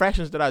more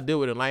infractions that I deal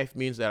with in life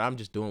means that I'm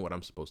just doing what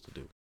I'm supposed to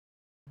do.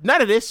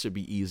 None of this should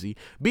be easy.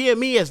 Being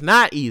me is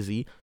not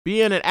easy.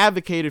 Being an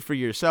advocate for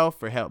yourself,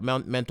 for health,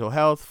 mental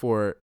health,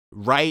 for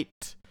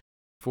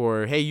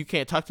hey, you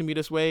can't talk to me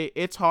this way.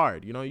 It's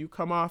hard. You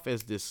come off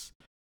as this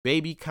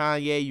baby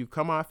Kanye. You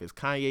come off as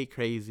Kanye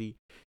crazy.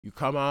 You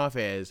come off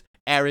as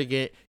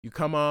arrogant. You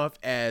come off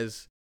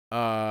as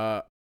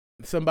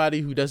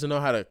somebody who doesn't know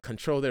how to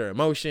control their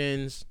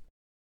emotions.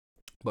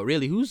 But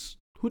really, who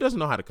doesn't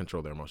know how to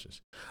control their emotions?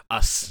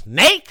 A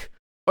snake?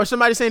 Or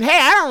somebody saying, hey,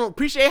 I don't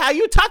appreciate how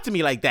you talk to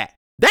me like that.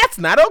 That's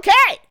not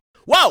okay.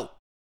 Whoa.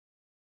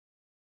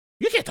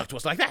 You can't talk to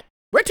us like that.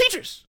 We're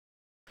teachers.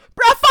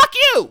 Bro, fuck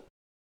you.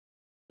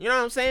 You know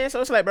what I'm saying? So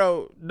it's like,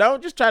 bro,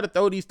 don't just try to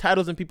throw these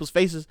titles in people's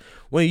faces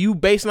when you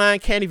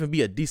baseline can't even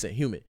be a decent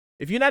human.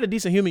 If you're not a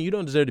decent human, you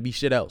don't deserve to be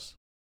shit else.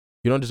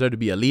 You don't deserve to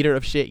be a leader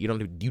of shit.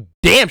 You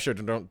damn sure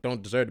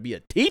don't deserve to be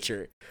a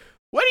teacher.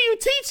 What are you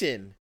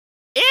teaching?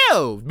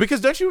 Ew.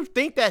 Because don't you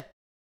think that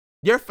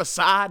your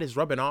facade is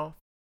rubbing off?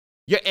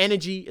 Your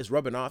energy is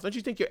rubbing off. Don't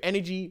you think your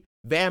energy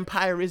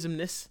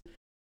vampirismness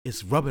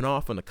is rubbing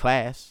off on the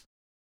class?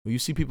 When you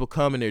see people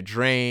come and they're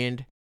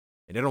drained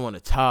and they don't want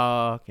to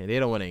talk and they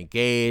don't want to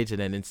engage, and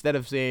then instead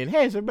of saying,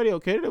 hey, is everybody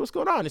okay today? What's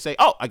going on? They say,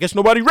 oh, I guess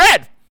nobody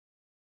read.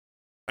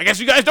 I guess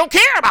you guys don't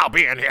care about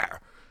being here.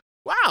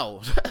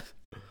 Wow.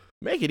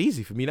 Make it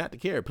easy for me not to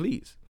care,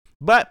 please.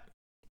 But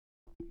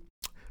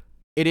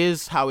it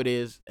is how it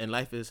is, and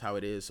life is how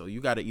it is. So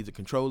you got to either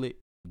control it,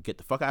 get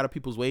the fuck out of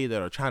people's way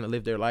that are trying to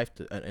live their life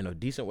in a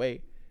decent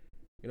way.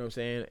 You know what I'm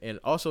saying? And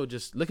also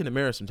just look in the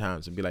mirror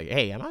sometimes and be like,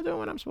 hey, am I doing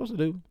what I'm supposed to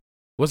do?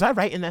 Was I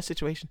right in that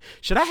situation?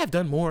 Should I have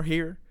done more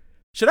here?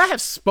 Should I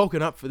have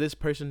spoken up for this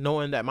person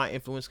knowing that my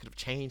influence could have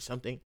changed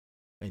something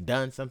and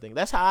done something?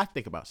 That's how I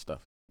think about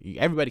stuff.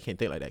 Everybody can't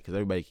think like that because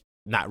everybody's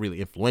not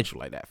really influential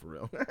like that for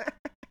real.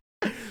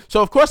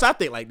 So, of course, I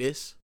think like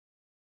this.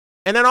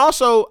 And then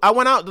also, I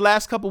went out the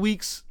last couple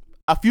weeks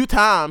a few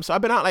times. So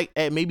I've been out like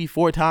maybe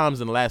 4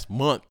 times in the last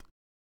month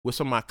with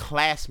some of my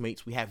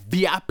classmates. We have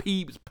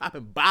VIPs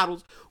popping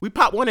bottles. We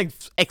popped one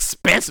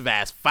expensive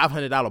ass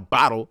 $500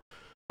 bottle.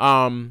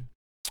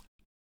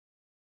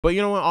 But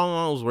you know what? All in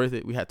all, it was worth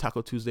it. We had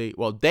Taco Tuesday.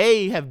 Well,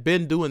 they have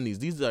been doing these.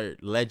 These are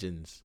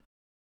legends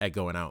at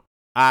going out.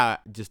 I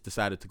just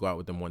decided to go out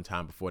with them one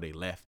time before they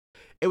left.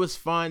 It was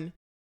fun.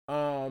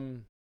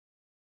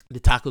 The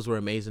tacos were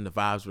amazing. The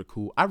vibes were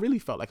cool. I really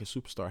felt like a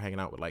superstar hanging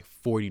out with like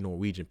 40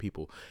 Norwegian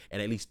people,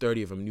 and at least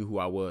 30 of them knew who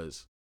I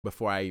was.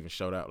 before I even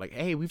showed up. Like,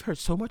 hey, we've heard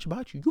so much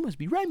about you. You must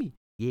be Remy.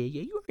 Yeah,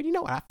 you already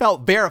know. I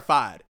felt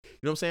verified. You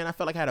know what I'm saying? I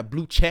felt like I had a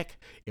blue check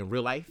in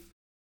real life.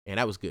 And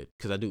that was good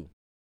because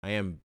I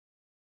am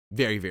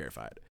very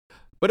verified.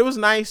 But it was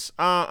nice.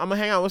 I'm going to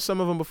hang out with some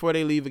of them before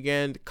they leave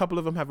again. A couple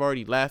of them have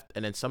already left,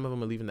 and then some of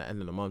them are leaving at the end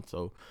of the month.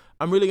 So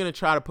I'm really going to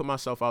try to put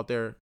myself out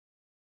there,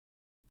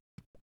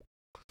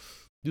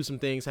 do some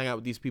things, hang out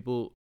with these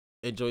people,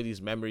 enjoy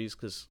these memories,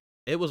 because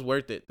it was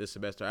worth it this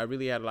semester. I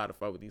really had a lot of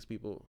fun with these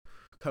people.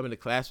 Coming to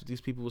class with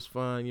these people was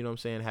fun, you know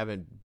what I'm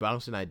saying?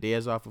 Bouncing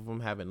ideas off of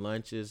them, having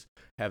lunches,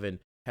 having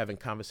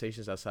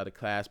conversations outside of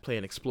class,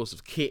 playing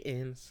explosive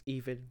kittens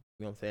even,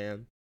 you know what I'm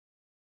saying?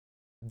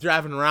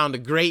 Driving around to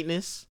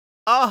greatness.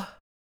 Oh,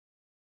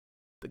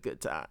 the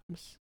good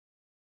times.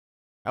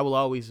 I will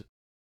always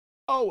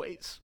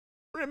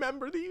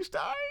remember these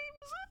times.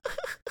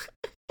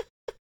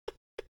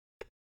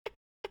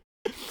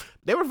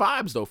 They were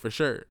vibes though, for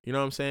sure. You know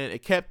what I'm saying?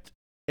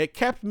 It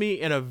kept me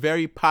in a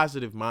very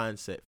positive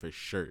mindset for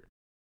sure.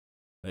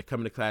 Like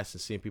coming to class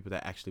and seeing people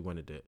that actually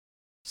wanted to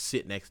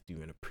sit next to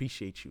you and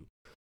appreciate you.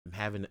 And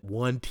having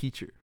one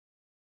teacher,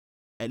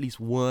 at least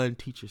one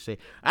teacher say,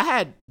 I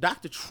had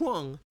Dr.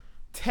 Trung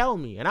tell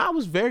me, and I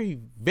was very,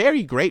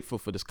 very grateful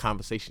for this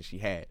conversation she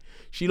had.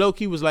 She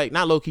low-key was like,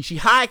 not low-key, she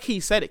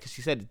high-key said it because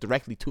she said it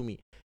directly to me.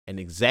 And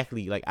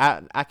exactly, like,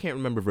 I can't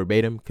remember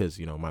verbatim because,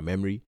 you know, my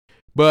memory.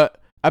 But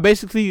I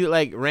basically,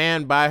 like,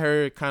 ran by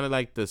her kind of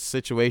like the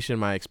situation,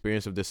 my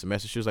experience of this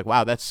semester. She was like,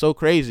 wow, that's so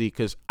crazy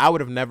because I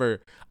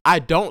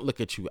don't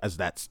look at you as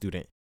that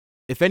student.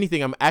 If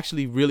anything, I'm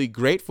actually really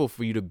grateful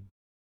for you to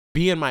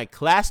be in my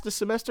class this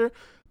semester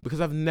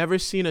because I've never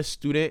seen a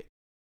student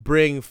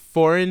bring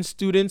foreign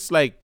students,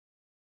 like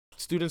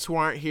students who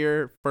aren't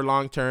here for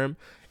long term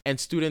and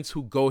students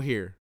who go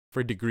here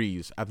for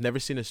degrees. I've never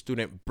seen a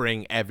student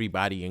bring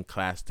everybody in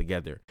class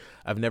together.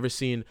 I've never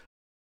seen,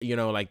 you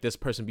know, like this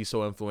person be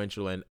so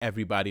influential and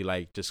everybody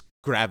like just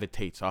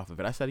gravitates off of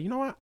it. I said, you know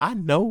what? I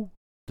know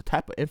the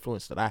type of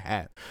influence that I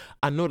have.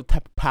 I know the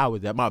type of power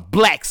that my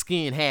black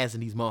skin has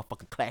in these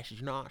motherfucking classes.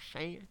 You know what I'm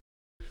saying?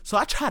 So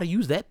I try to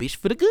use that bitch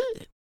for the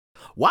good.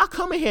 Why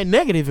come in here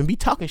negative and be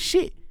talking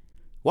shit?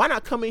 Why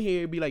not come in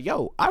here and be like,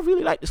 yo, I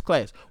really like this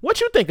class.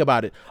 What you think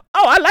about it?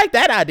 Oh, I like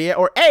that idea.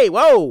 Or, hey,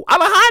 whoa,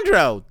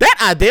 Alejandro, that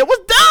idea was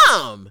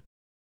dumb.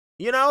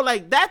 You know,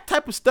 like that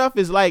type of stuff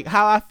is like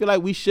how I feel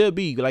like we should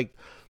be. Like,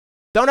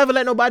 don't ever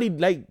let nobody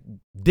like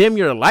dim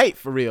your light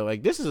for real.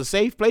 Like, this is a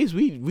safe place.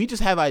 We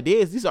just have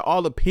ideas. These are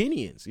all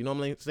opinions. You know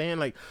what I'm saying?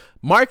 Like,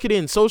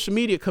 marketing, social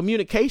media,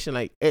 communication.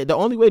 Like, the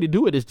only way to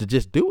do it is to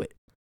just do it.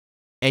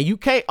 And you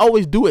can't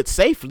always do it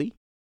safely.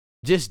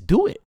 Just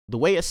do it the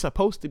way it's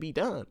supposed to be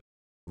done.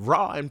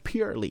 Raw and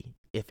purely,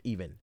 if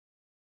even.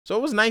 So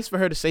it was nice for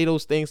her to say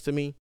those things to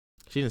me.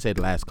 She didn't say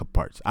the last couple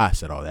parts. I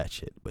said all that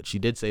shit. But she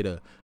did say the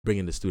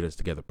bringing the students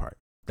together part.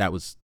 That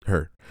was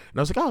her. And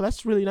I was like, oh,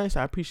 that's really nice.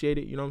 I appreciate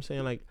it. You know what I'm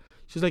saying? Like,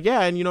 she's like,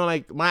 yeah. And, you know,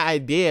 like my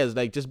ideas,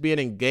 like just being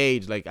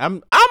engaged. Like,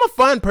 I'm a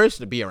fun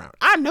person to be around.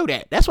 I know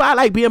that. That's why I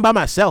like being by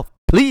myself.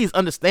 Please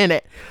understand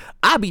that.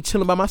 I be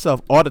chilling by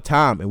myself all the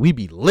time and we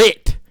be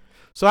lit.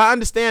 So I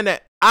understand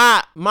that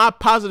my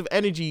positive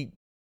energy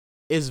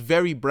is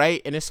very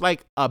bright and it's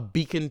like a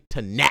beacon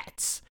to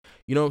gnats.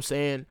 You know what I'm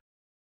saying?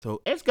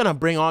 So it's going to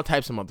bring all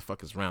types of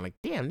motherfuckers around. Like,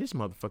 damn, this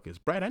motherfucker is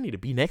bright. I need to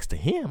be next to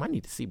him. I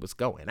need to see what's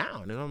going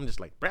on. And I'm just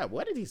like, bro,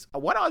 what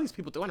are all these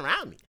people doing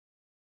around me?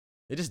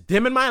 They're just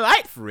dimming my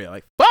light for real.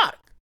 Like,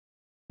 fuck.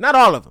 Not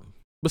all of them,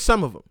 but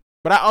some of them.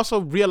 But I also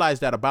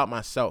realized that about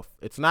myself.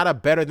 It's not a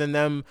better than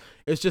them.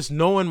 It's just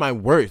knowing my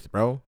worth,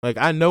 bro. Like,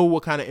 I know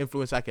what kind of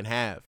influence I can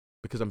have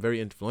because I'm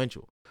very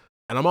influential.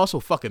 And I'm also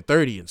fucking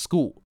 30 in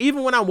school.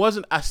 Even when I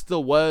wasn't, I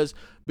still was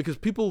because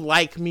people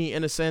like me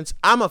in a sense.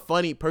 I'm a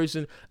funny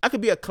person. I could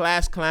be a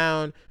class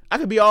clown. I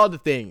could be all the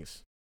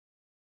things.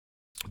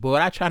 But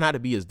what I try not to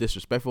be is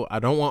disrespectful. I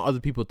don't want other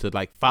people to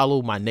like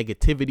follow my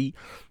negativity.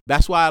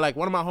 That's why like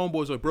one of my homeboys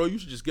was like, bro, you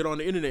should just get on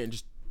the internet and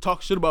just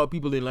talk shit about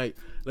people and like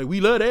we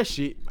love that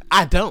shit.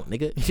 I don't,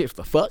 nigga. If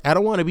the fuck, I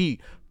don't want to be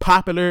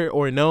popular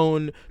or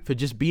known for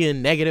just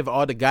being negative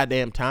all the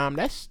goddamn time.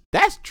 That's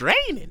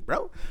draining,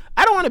 bro.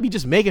 I don't want to be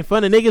just making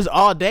fun of niggas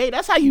all day.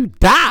 That's how you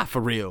die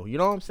for real. You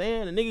know what I'm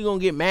saying? A nigga gonna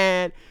get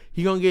mad.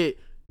 He gonna get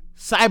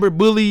cyber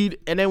bullied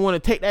and then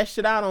want to take that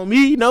shit out on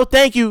me. No,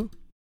 thank you.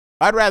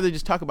 I'd rather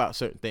just talk about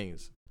certain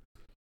things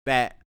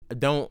that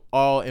don't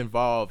all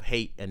involve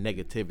hate and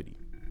negativity.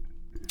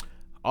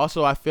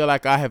 Also, I feel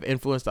like I have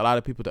influenced a lot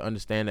of people to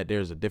understand that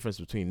there's a difference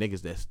between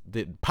niggas that's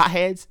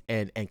potheads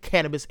and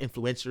cannabis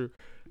influencer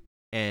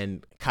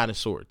and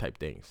connoisseur type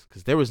things.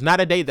 Because there was not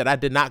a day that I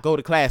did not go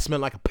to class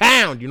smelling like a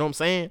pound, you know what I'm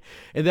saying?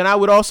 And then I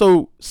would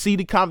also see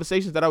the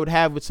conversations that I would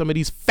have with some of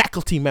these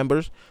faculty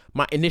members.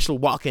 My initial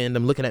walk-in,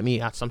 them looking at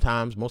me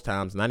sometimes, most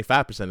times,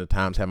 95% of the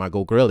times, have my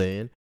Go Gorilla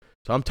in.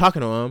 So I'm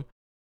talking to them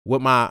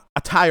with my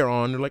attire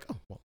on. They're like, oh,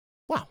 well,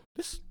 wow,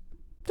 this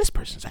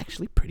person's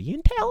actually pretty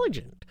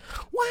intelligent.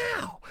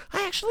 Wow,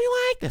 I actually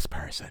like this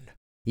person.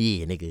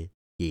 Yeah, nigga.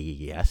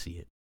 Yeah, I see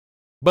it.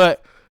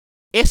 But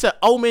it's an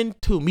omen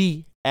to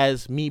me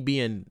as me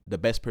being the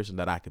best person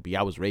that I could be.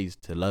 I was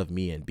raised to love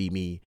me and be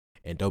me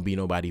and don't be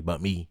nobody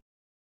but me.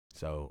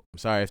 So I'm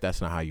sorry if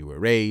that's not how you were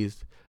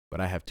raised, but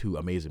I have 2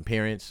 amazing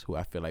parents who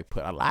I feel like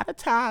put a lot of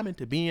time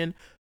into being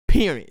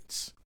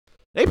parents.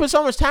 They put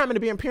so much time into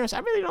being parents. I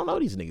really don't know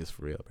these niggas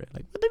for real, bro.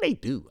 Like, what do they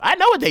do? I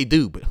know what they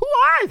do, but who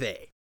are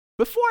they?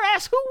 Before I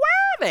ask, who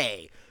were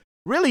they?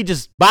 Really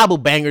just Bible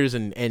bangers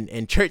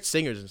and church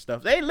singers and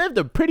stuff. They lived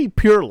a pretty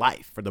pure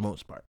life for the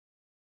most part.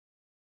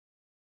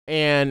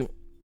 And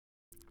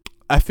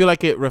I feel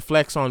like it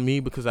reflects on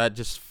me because I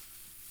just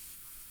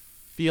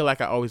feel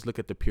like I always look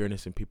at the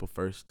pureness in people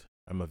first.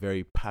 I'm a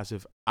very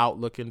positive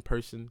outlooking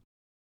person.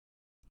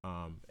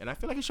 And I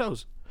feel like it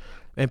shows.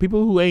 And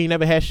people who ain't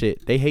never had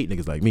shit, they hate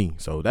niggas like me.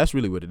 So that's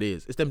really what it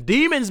is. It's them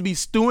demons be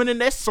stewing in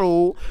their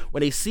soul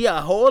when they see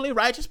a holy,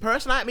 righteous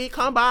person like me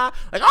come by.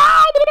 Like,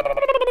 oh,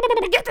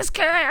 get this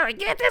girl,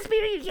 get this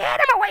baby, get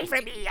him away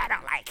from me. I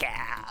don't like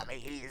him.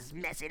 He's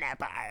messing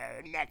up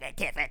our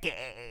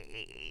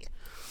negativity.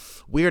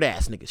 Weird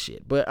ass nigga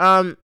shit. But,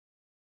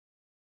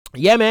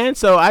 yeah, man.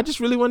 So I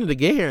just really wanted to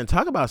get here and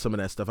talk about some of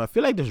that stuff. I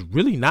feel like there's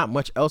really not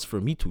much else for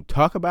me to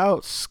talk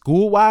about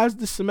school-wise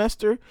this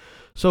semester.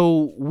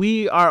 So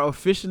we are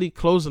officially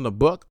closing the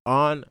book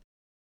on,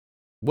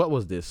 what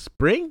was this?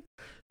 Spring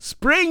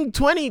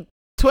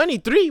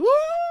 2023. Woo!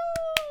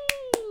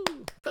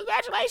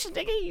 Congratulations,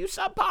 nigga. You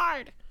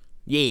subpar.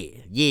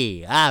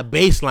 Yeah. I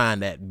baseline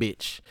that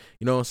bitch.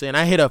 You know what I'm saying?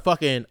 I had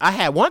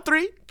 1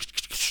 3,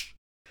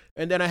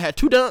 and then I had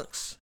 2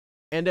 dunks,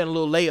 and then a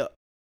little layup.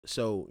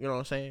 So, you know what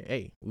I'm saying?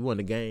 Hey, we won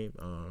the game.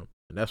 And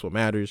that's what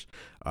matters.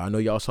 I know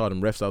y'all saw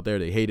them refs out there.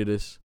 They hated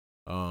us.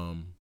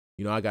 You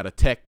know, I got a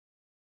tech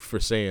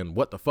for saying,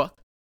 what the fuck?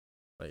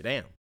 Like,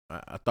 damn.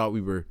 I thought we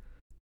were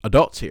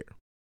adults here.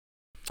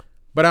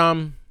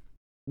 But,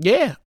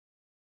 yeah.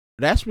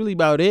 That's really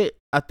about it.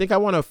 I think I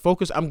want to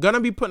focus. I'm going to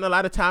be putting a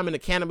lot of time into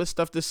cannabis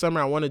stuff this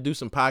summer. I want to do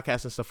some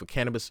podcasts and stuff with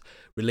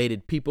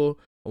cannabis-related people.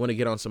 I want to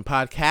get on some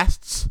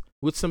podcasts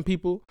with some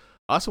people.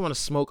 I also want to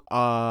smoke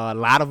a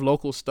lot of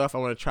local stuff. I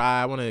want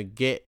to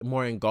get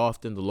more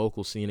engulfed in the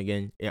local scene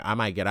again. Yeah, I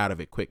might get out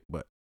of it quick,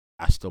 but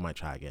I still might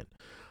try again.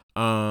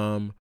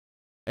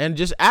 And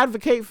just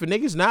advocate for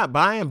niggas not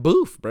buying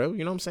booth, bro. You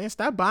know what I'm saying?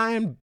 Stop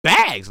buying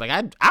bags. Like,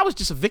 I was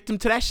just a victim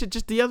to that shit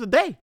just the other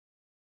day.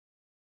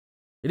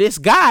 This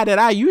guy that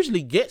I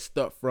usually get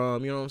stuff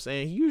from, you know what I'm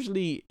saying? He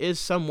usually is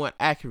somewhat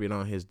accurate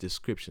on his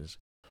descriptions.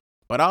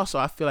 But also,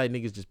 I feel like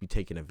niggas just be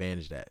taking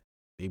advantage of that.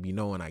 They be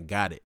knowing I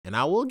got it, and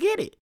I will get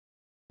it.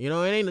 You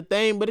know, it ain't a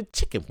thing but a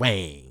chicken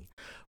wing.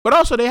 But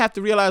also, they have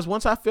to realize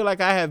once I feel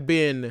like I have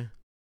been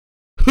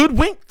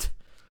hoodwinked,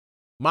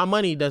 my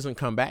money doesn't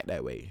come back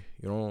that way.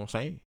 You know what I'm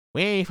saying?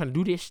 We ain't finna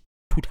do this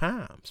 2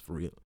 times, for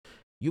real.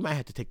 You might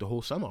have to take the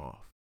whole summer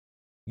off.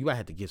 You might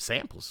have to give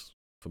samples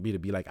for me to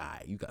be like, all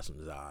right, you got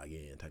some Zah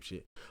again type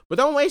shit. But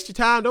don't waste your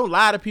time. Don't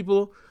lie to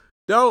people.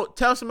 Don't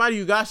tell somebody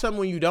you got something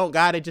when you don't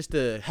got it just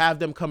to have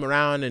them come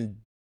around and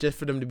just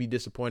for them to be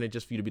disappointed,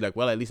 just for you to be like,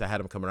 well, at least I had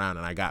them come around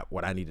and I got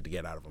what I needed to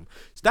get out of them.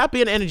 Stop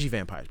being energy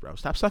vampires, bro.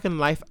 Stop sucking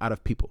life out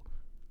of people.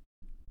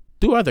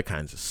 Do other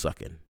kinds of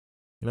sucking.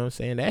 You know what I'm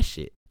saying? That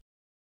shit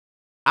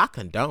I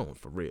condone,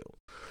 for real.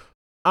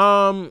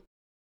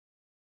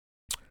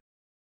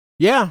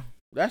 Yeah,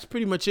 that's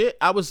pretty much it.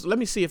 Let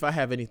me see if I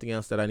have anything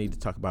else that I need to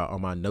talk about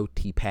on my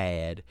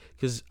notepad,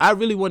 because I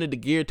really wanted to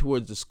gear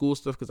towards the school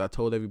stuff, because I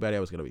told everybody I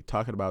was going to be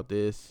talking about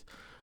this.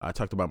 I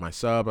talked about my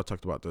sub. I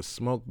talked about the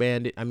smoke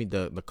bandit. I mean,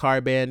 the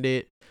car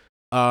bandit.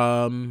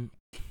 They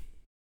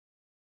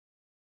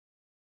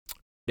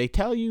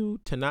tell you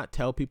to not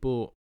tell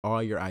people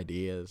all your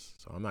ideas,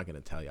 so I'm not going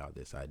to tell y'all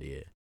this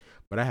idea,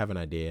 but I have an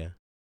idea,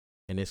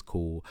 and it's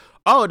cool.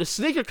 Oh, the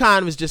sneaker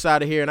con was just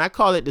out of here, and I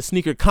call it the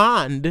sneaker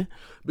con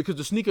because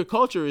the sneaker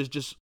culture is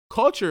just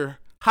culture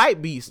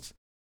hype beasts,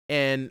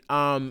 and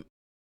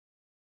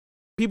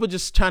people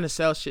just trying to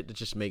sell shit to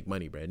just make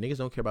money, bro. Niggas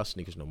don't care about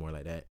sneakers no more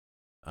like that.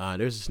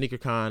 There's a sneaker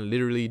con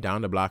literally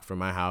down the block from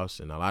my house,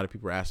 and a lot of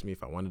people were asking me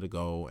if I wanted to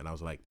go, and I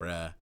was like,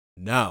 bruh,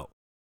 no.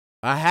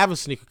 I have a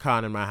sneaker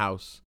con in my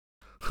house,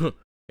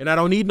 and I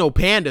don't need no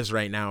pandas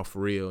right now, for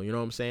real. You know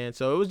what I'm saying?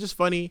 So it was just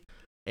funny,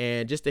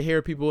 and just to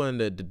hear people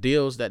and the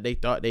deals that they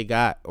thought they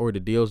got, or the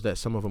deals that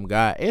some of them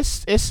got.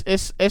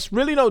 It's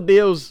really no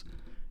deals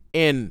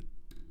in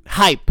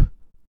hype.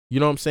 You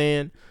know what I'm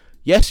saying?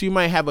 Yes, you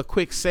might have a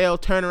quick sale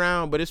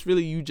turnaround, but it's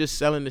really you just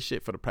selling the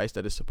shit for the price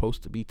that it's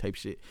supposed to be type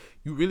shit.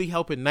 You really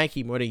helping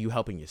Nike more than you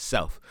helping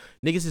yourself.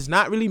 Niggas is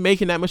not really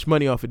making that much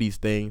money off of these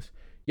things.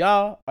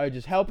 Y'all are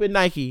just helping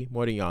Nike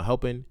more than y'all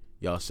helping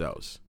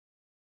yourselves.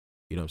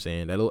 You know what I'm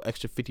saying? That little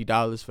extra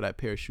 $50 for that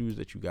pair of shoes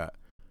that you got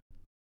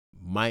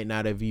might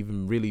not have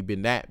even really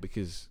been that,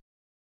 because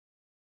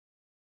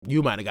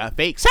you might have got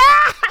fakes.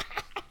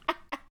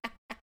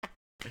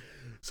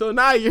 So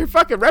now your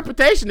fucking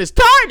reputation is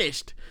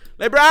tarnished.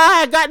 Like, bro,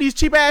 I got these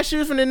cheap ass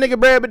shoes from the nigga,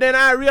 bro, but then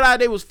I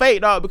realized they was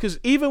fake, dog, because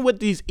even with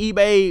these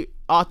eBay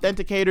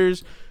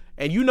authenticators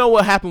And you know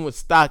what happened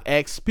with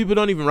StockX? People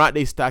don't even rock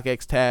their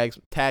StockX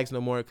tags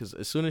no more, because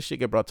as soon as shit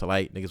get brought to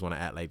light, niggas want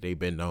to act like they've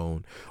been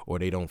known or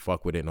they don't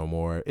fuck with it no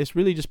more. It's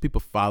really just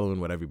people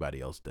following what everybody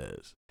else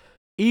does.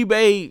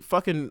 eBay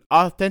fucking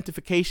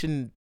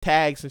authentication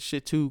tags and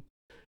shit too.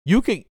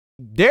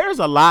 There's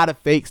a lot of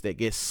fakes that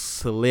get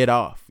slid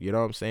off. You know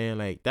what I'm saying?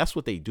 Like, that's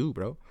what they do,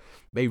 bro.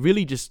 They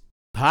really just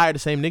hire the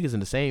same niggas in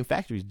the same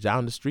factories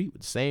down the street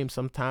with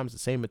sometimes the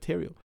same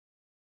material.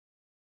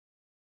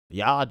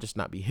 Y'all just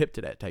not be hip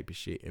to that type of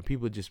shit. And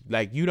people just,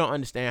 like, you don't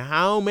understand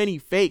how many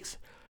fakes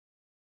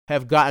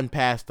have gotten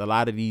past a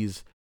lot of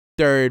these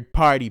third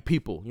party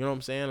people. You know what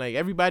I'm saying? Like,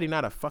 everybody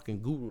not a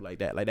fucking guru like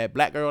that. Like that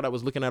black girl that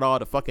was looking at all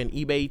the fucking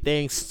eBay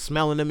things,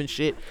 smelling them and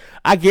shit.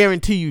 I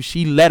guarantee you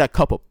she let a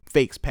couple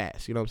fakes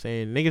pass. You know what I'm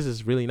saying? Niggas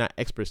is really not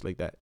experts like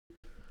that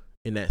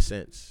in that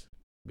sense.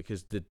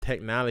 Because the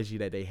technology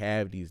that they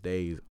have these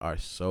days are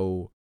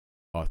so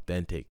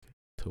authentic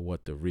to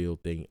what the real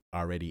thing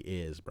already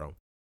is, bro.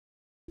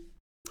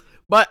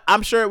 But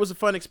I'm sure it was a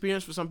fun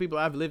experience for some people.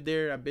 I've lived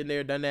there. I've been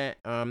there, done that.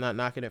 I'm not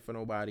knocking it for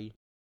nobody.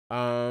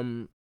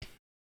 I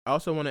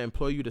also want to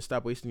implore you to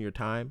stop wasting your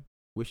time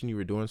wishing you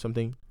were doing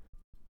something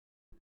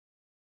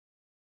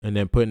and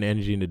then putting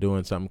energy into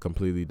doing something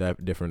completely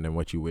different than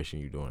what you wishing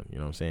you're doing. You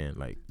know what I'm saying?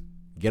 Like,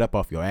 get up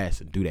off your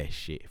ass and do that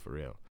shit for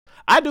real.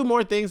 I do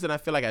more things than I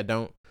feel like I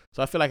don't.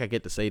 So I feel like I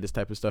get to say this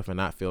type of stuff and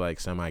not feel like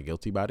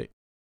semi-guilty about it.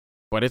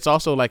 But it's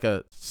also like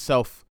a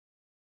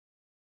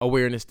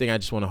self-awareness thing. I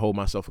just want to hold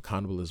myself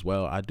accountable as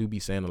well. I do be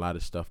saying a lot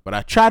of stuff, but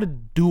I try to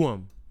do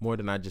them more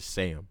than I just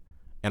say them.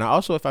 And I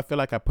also, if I feel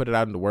like I put it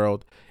out in the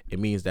world, it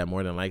means that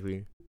more than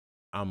likely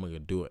I'm going to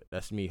do it.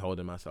 That's me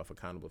holding myself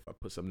accountable if I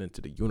put something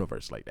into the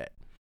universe like that.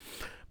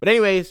 But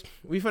anyways,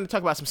 we're going to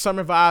talk about some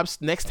summer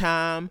vibes next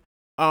time.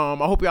 I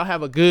hope y'all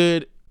have a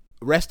good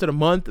rest of the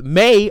month.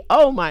 May,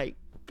 oh my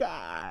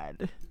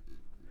God.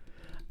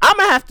 I'm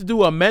going to have to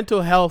do a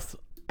mental health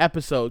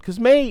episode because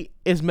May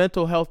is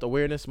Mental Health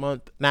Awareness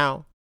Month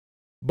now.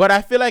 But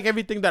I feel like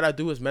everything that I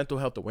do is mental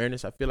health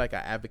awareness. I feel like I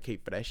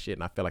advocate for that shit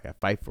and I feel like I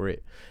fight for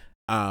it.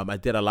 I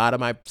did a lot of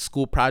my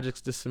school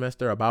projects this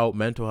semester about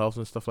mental health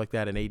and stuff like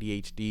that and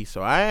ADHD.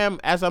 So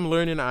as I'm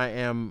learning, I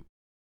am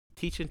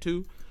teaching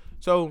too.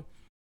 So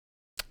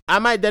I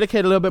might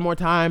dedicate a little bit more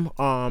time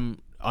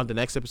on the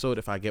next episode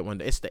if I get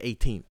one. It's the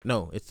 18th.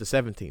 No, it's the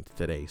 17th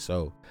today.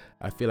 So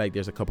I feel like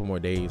there's a couple more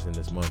days in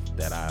this month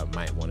that I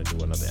might want to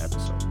do another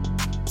episode.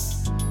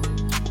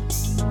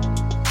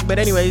 But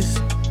anyways,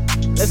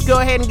 let's go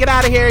ahead and get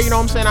out of here. You know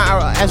what I'm saying?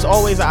 As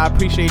always, I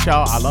appreciate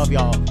y'all. I love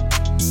y'all.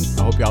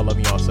 I hope y'all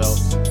loving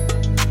yourselves.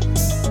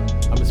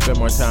 I'm going to spend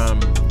more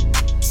time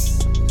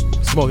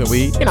smoking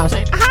weed. You know what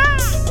I'm saying?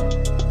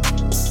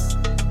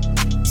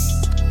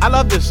 I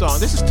love this song.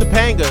 This is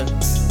Topanga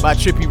by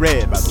Trippie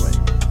Redd, by the way.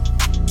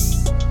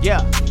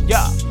 Yeah.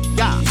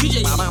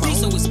 DJ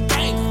Pizza was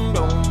bang.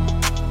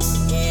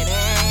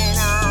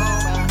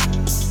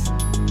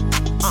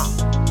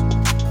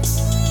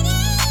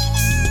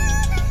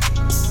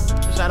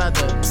 Shout out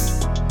to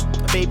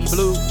Baby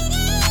Blue,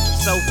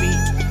 Sophie,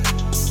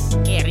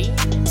 Eddie,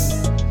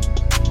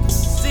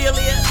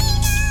 Celia,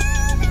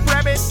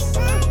 Rabbit,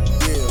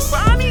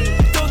 Bonnie.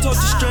 Don't talk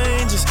to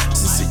strangers.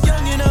 Since a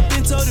youngin' I've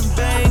been told them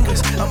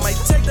bangers. I might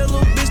take that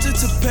little bitch to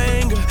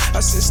Topanga. I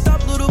said,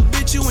 stop, little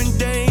bitch, you in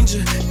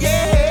danger.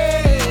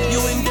 Yeah, you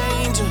in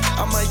danger.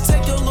 I might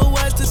take your little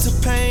ass to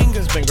Topanga.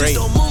 It's been great. Just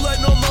don't move like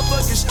no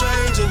motherfucking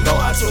stranger. Go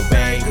out to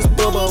bangers.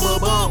 Boom, boom, boom,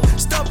 boom.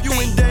 Stop, you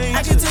in danger.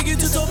 I can take you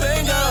to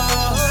Topanga.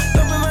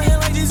 Thumb in my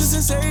hand like Jesus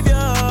and Savior.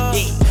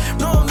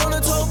 No, I'm on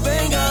a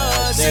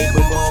Topanga. Say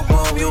boom, boom,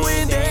 boom, you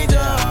in danger.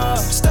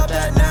 Stop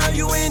that now,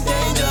 you in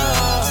danger.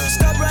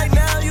 Stop right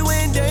now, you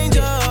in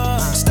danger.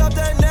 Stop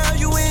that now,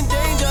 you in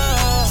danger.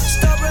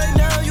 Stop right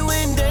now, you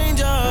in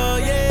danger.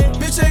 Yeah,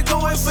 bitch ain't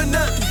going for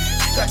nothing.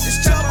 Got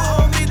this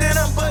chopper on me, then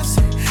I'm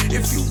busting.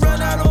 If you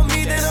run out on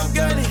me, then I'm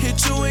gonna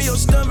hit you in your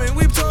stomach.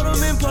 We told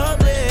them in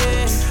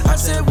public. I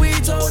said we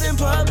told in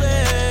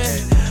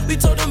public. We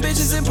told them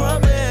bitches in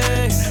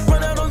public.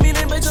 Run out on me,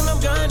 then bitch, and I'm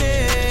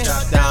gunning.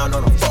 Drop down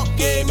on them, fuck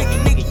yeah,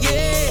 nigga,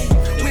 yeah.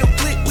 We don't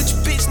click with your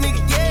bitch, nigga,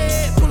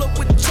 yeah. Pull up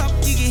with the chopper,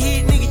 you get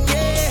hit, nigga,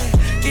 yeah.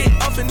 Get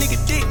off a nigga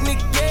dick,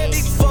 nigga, yeah.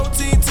 Big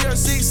 14,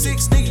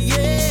 TR66, nigga,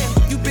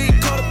 yeah. You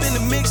big caught up in the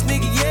mix,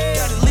 nigga, yeah.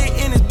 Got it lit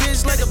in his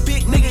bitch like a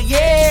big nigga,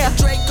 yeah.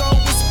 Draco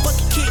with some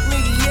fucking kick,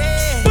 nigga,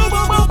 yeah. Boom,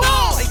 boom, boom,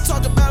 boom. They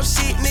talk about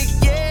shit,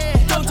 nigga, yeah.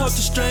 Don't talk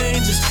to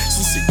strangers.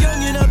 Since a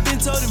youngin' I've been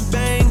told them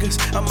bangers.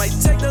 I might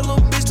take that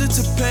little bitch to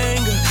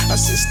Topanga. I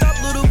said, stop,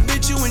 little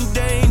bitch, you in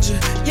danger.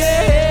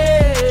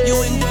 Yeah, you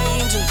in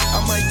danger. I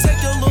might take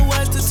your little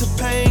ass to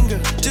Topanga.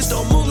 Just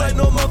don't move like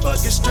no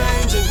motherfucking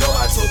stranger. Go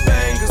out to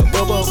bangers.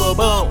 Boom, boom, boom,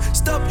 boom.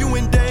 Stop, you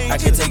in danger. I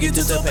can take you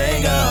to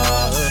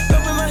Topanga.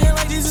 Thumb in my hand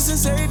like Jesus and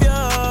Savior.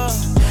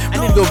 I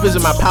need to go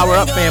visit my Power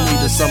Up family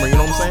this summer, you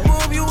know what I'm saying? Yeah.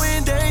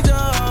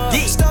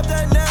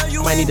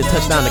 Might need to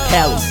touch down to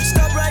Cali.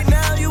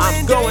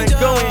 I'm going, back,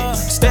 Cali.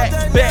 Stop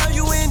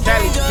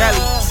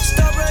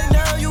right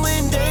now, you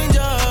in danger.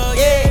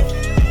 Yeah.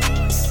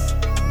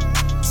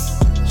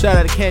 Shout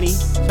out to Kenny.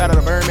 Shout out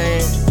to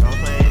Birdman.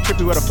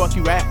 Trippie, where the fuck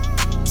you at?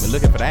 Been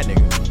looking for that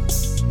nigga.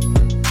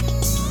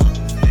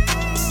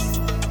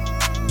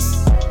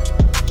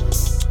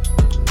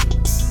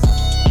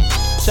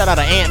 Shout out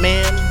to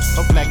Ant-Man.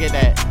 Hopefully I get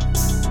that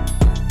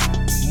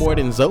more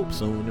than Zope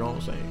soon, you know what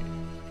I'm saying?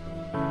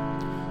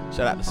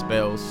 Shout out to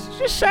Spells.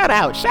 Just shout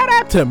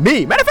out to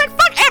me. Matter of fact,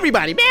 fuck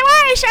everybody, man.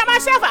 Why I ain't shout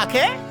myself out,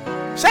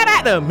 kid? Shout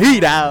out to me,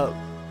 dog.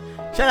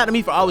 Shout out to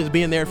me for always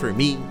being there for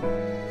me.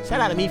 Shout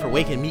out to me for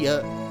waking me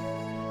up.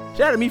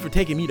 Shout out to me for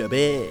taking me to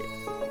bed.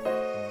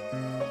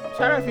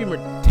 Shout out to me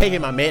for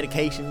taking my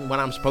medication when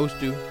I'm supposed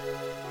to.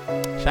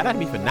 Shout out to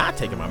me for not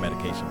taking my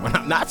medication when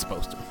I'm not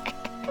supposed to.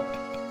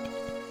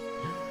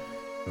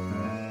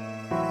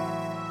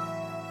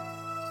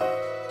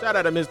 Shout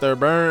out to Mr.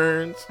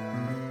 Burns.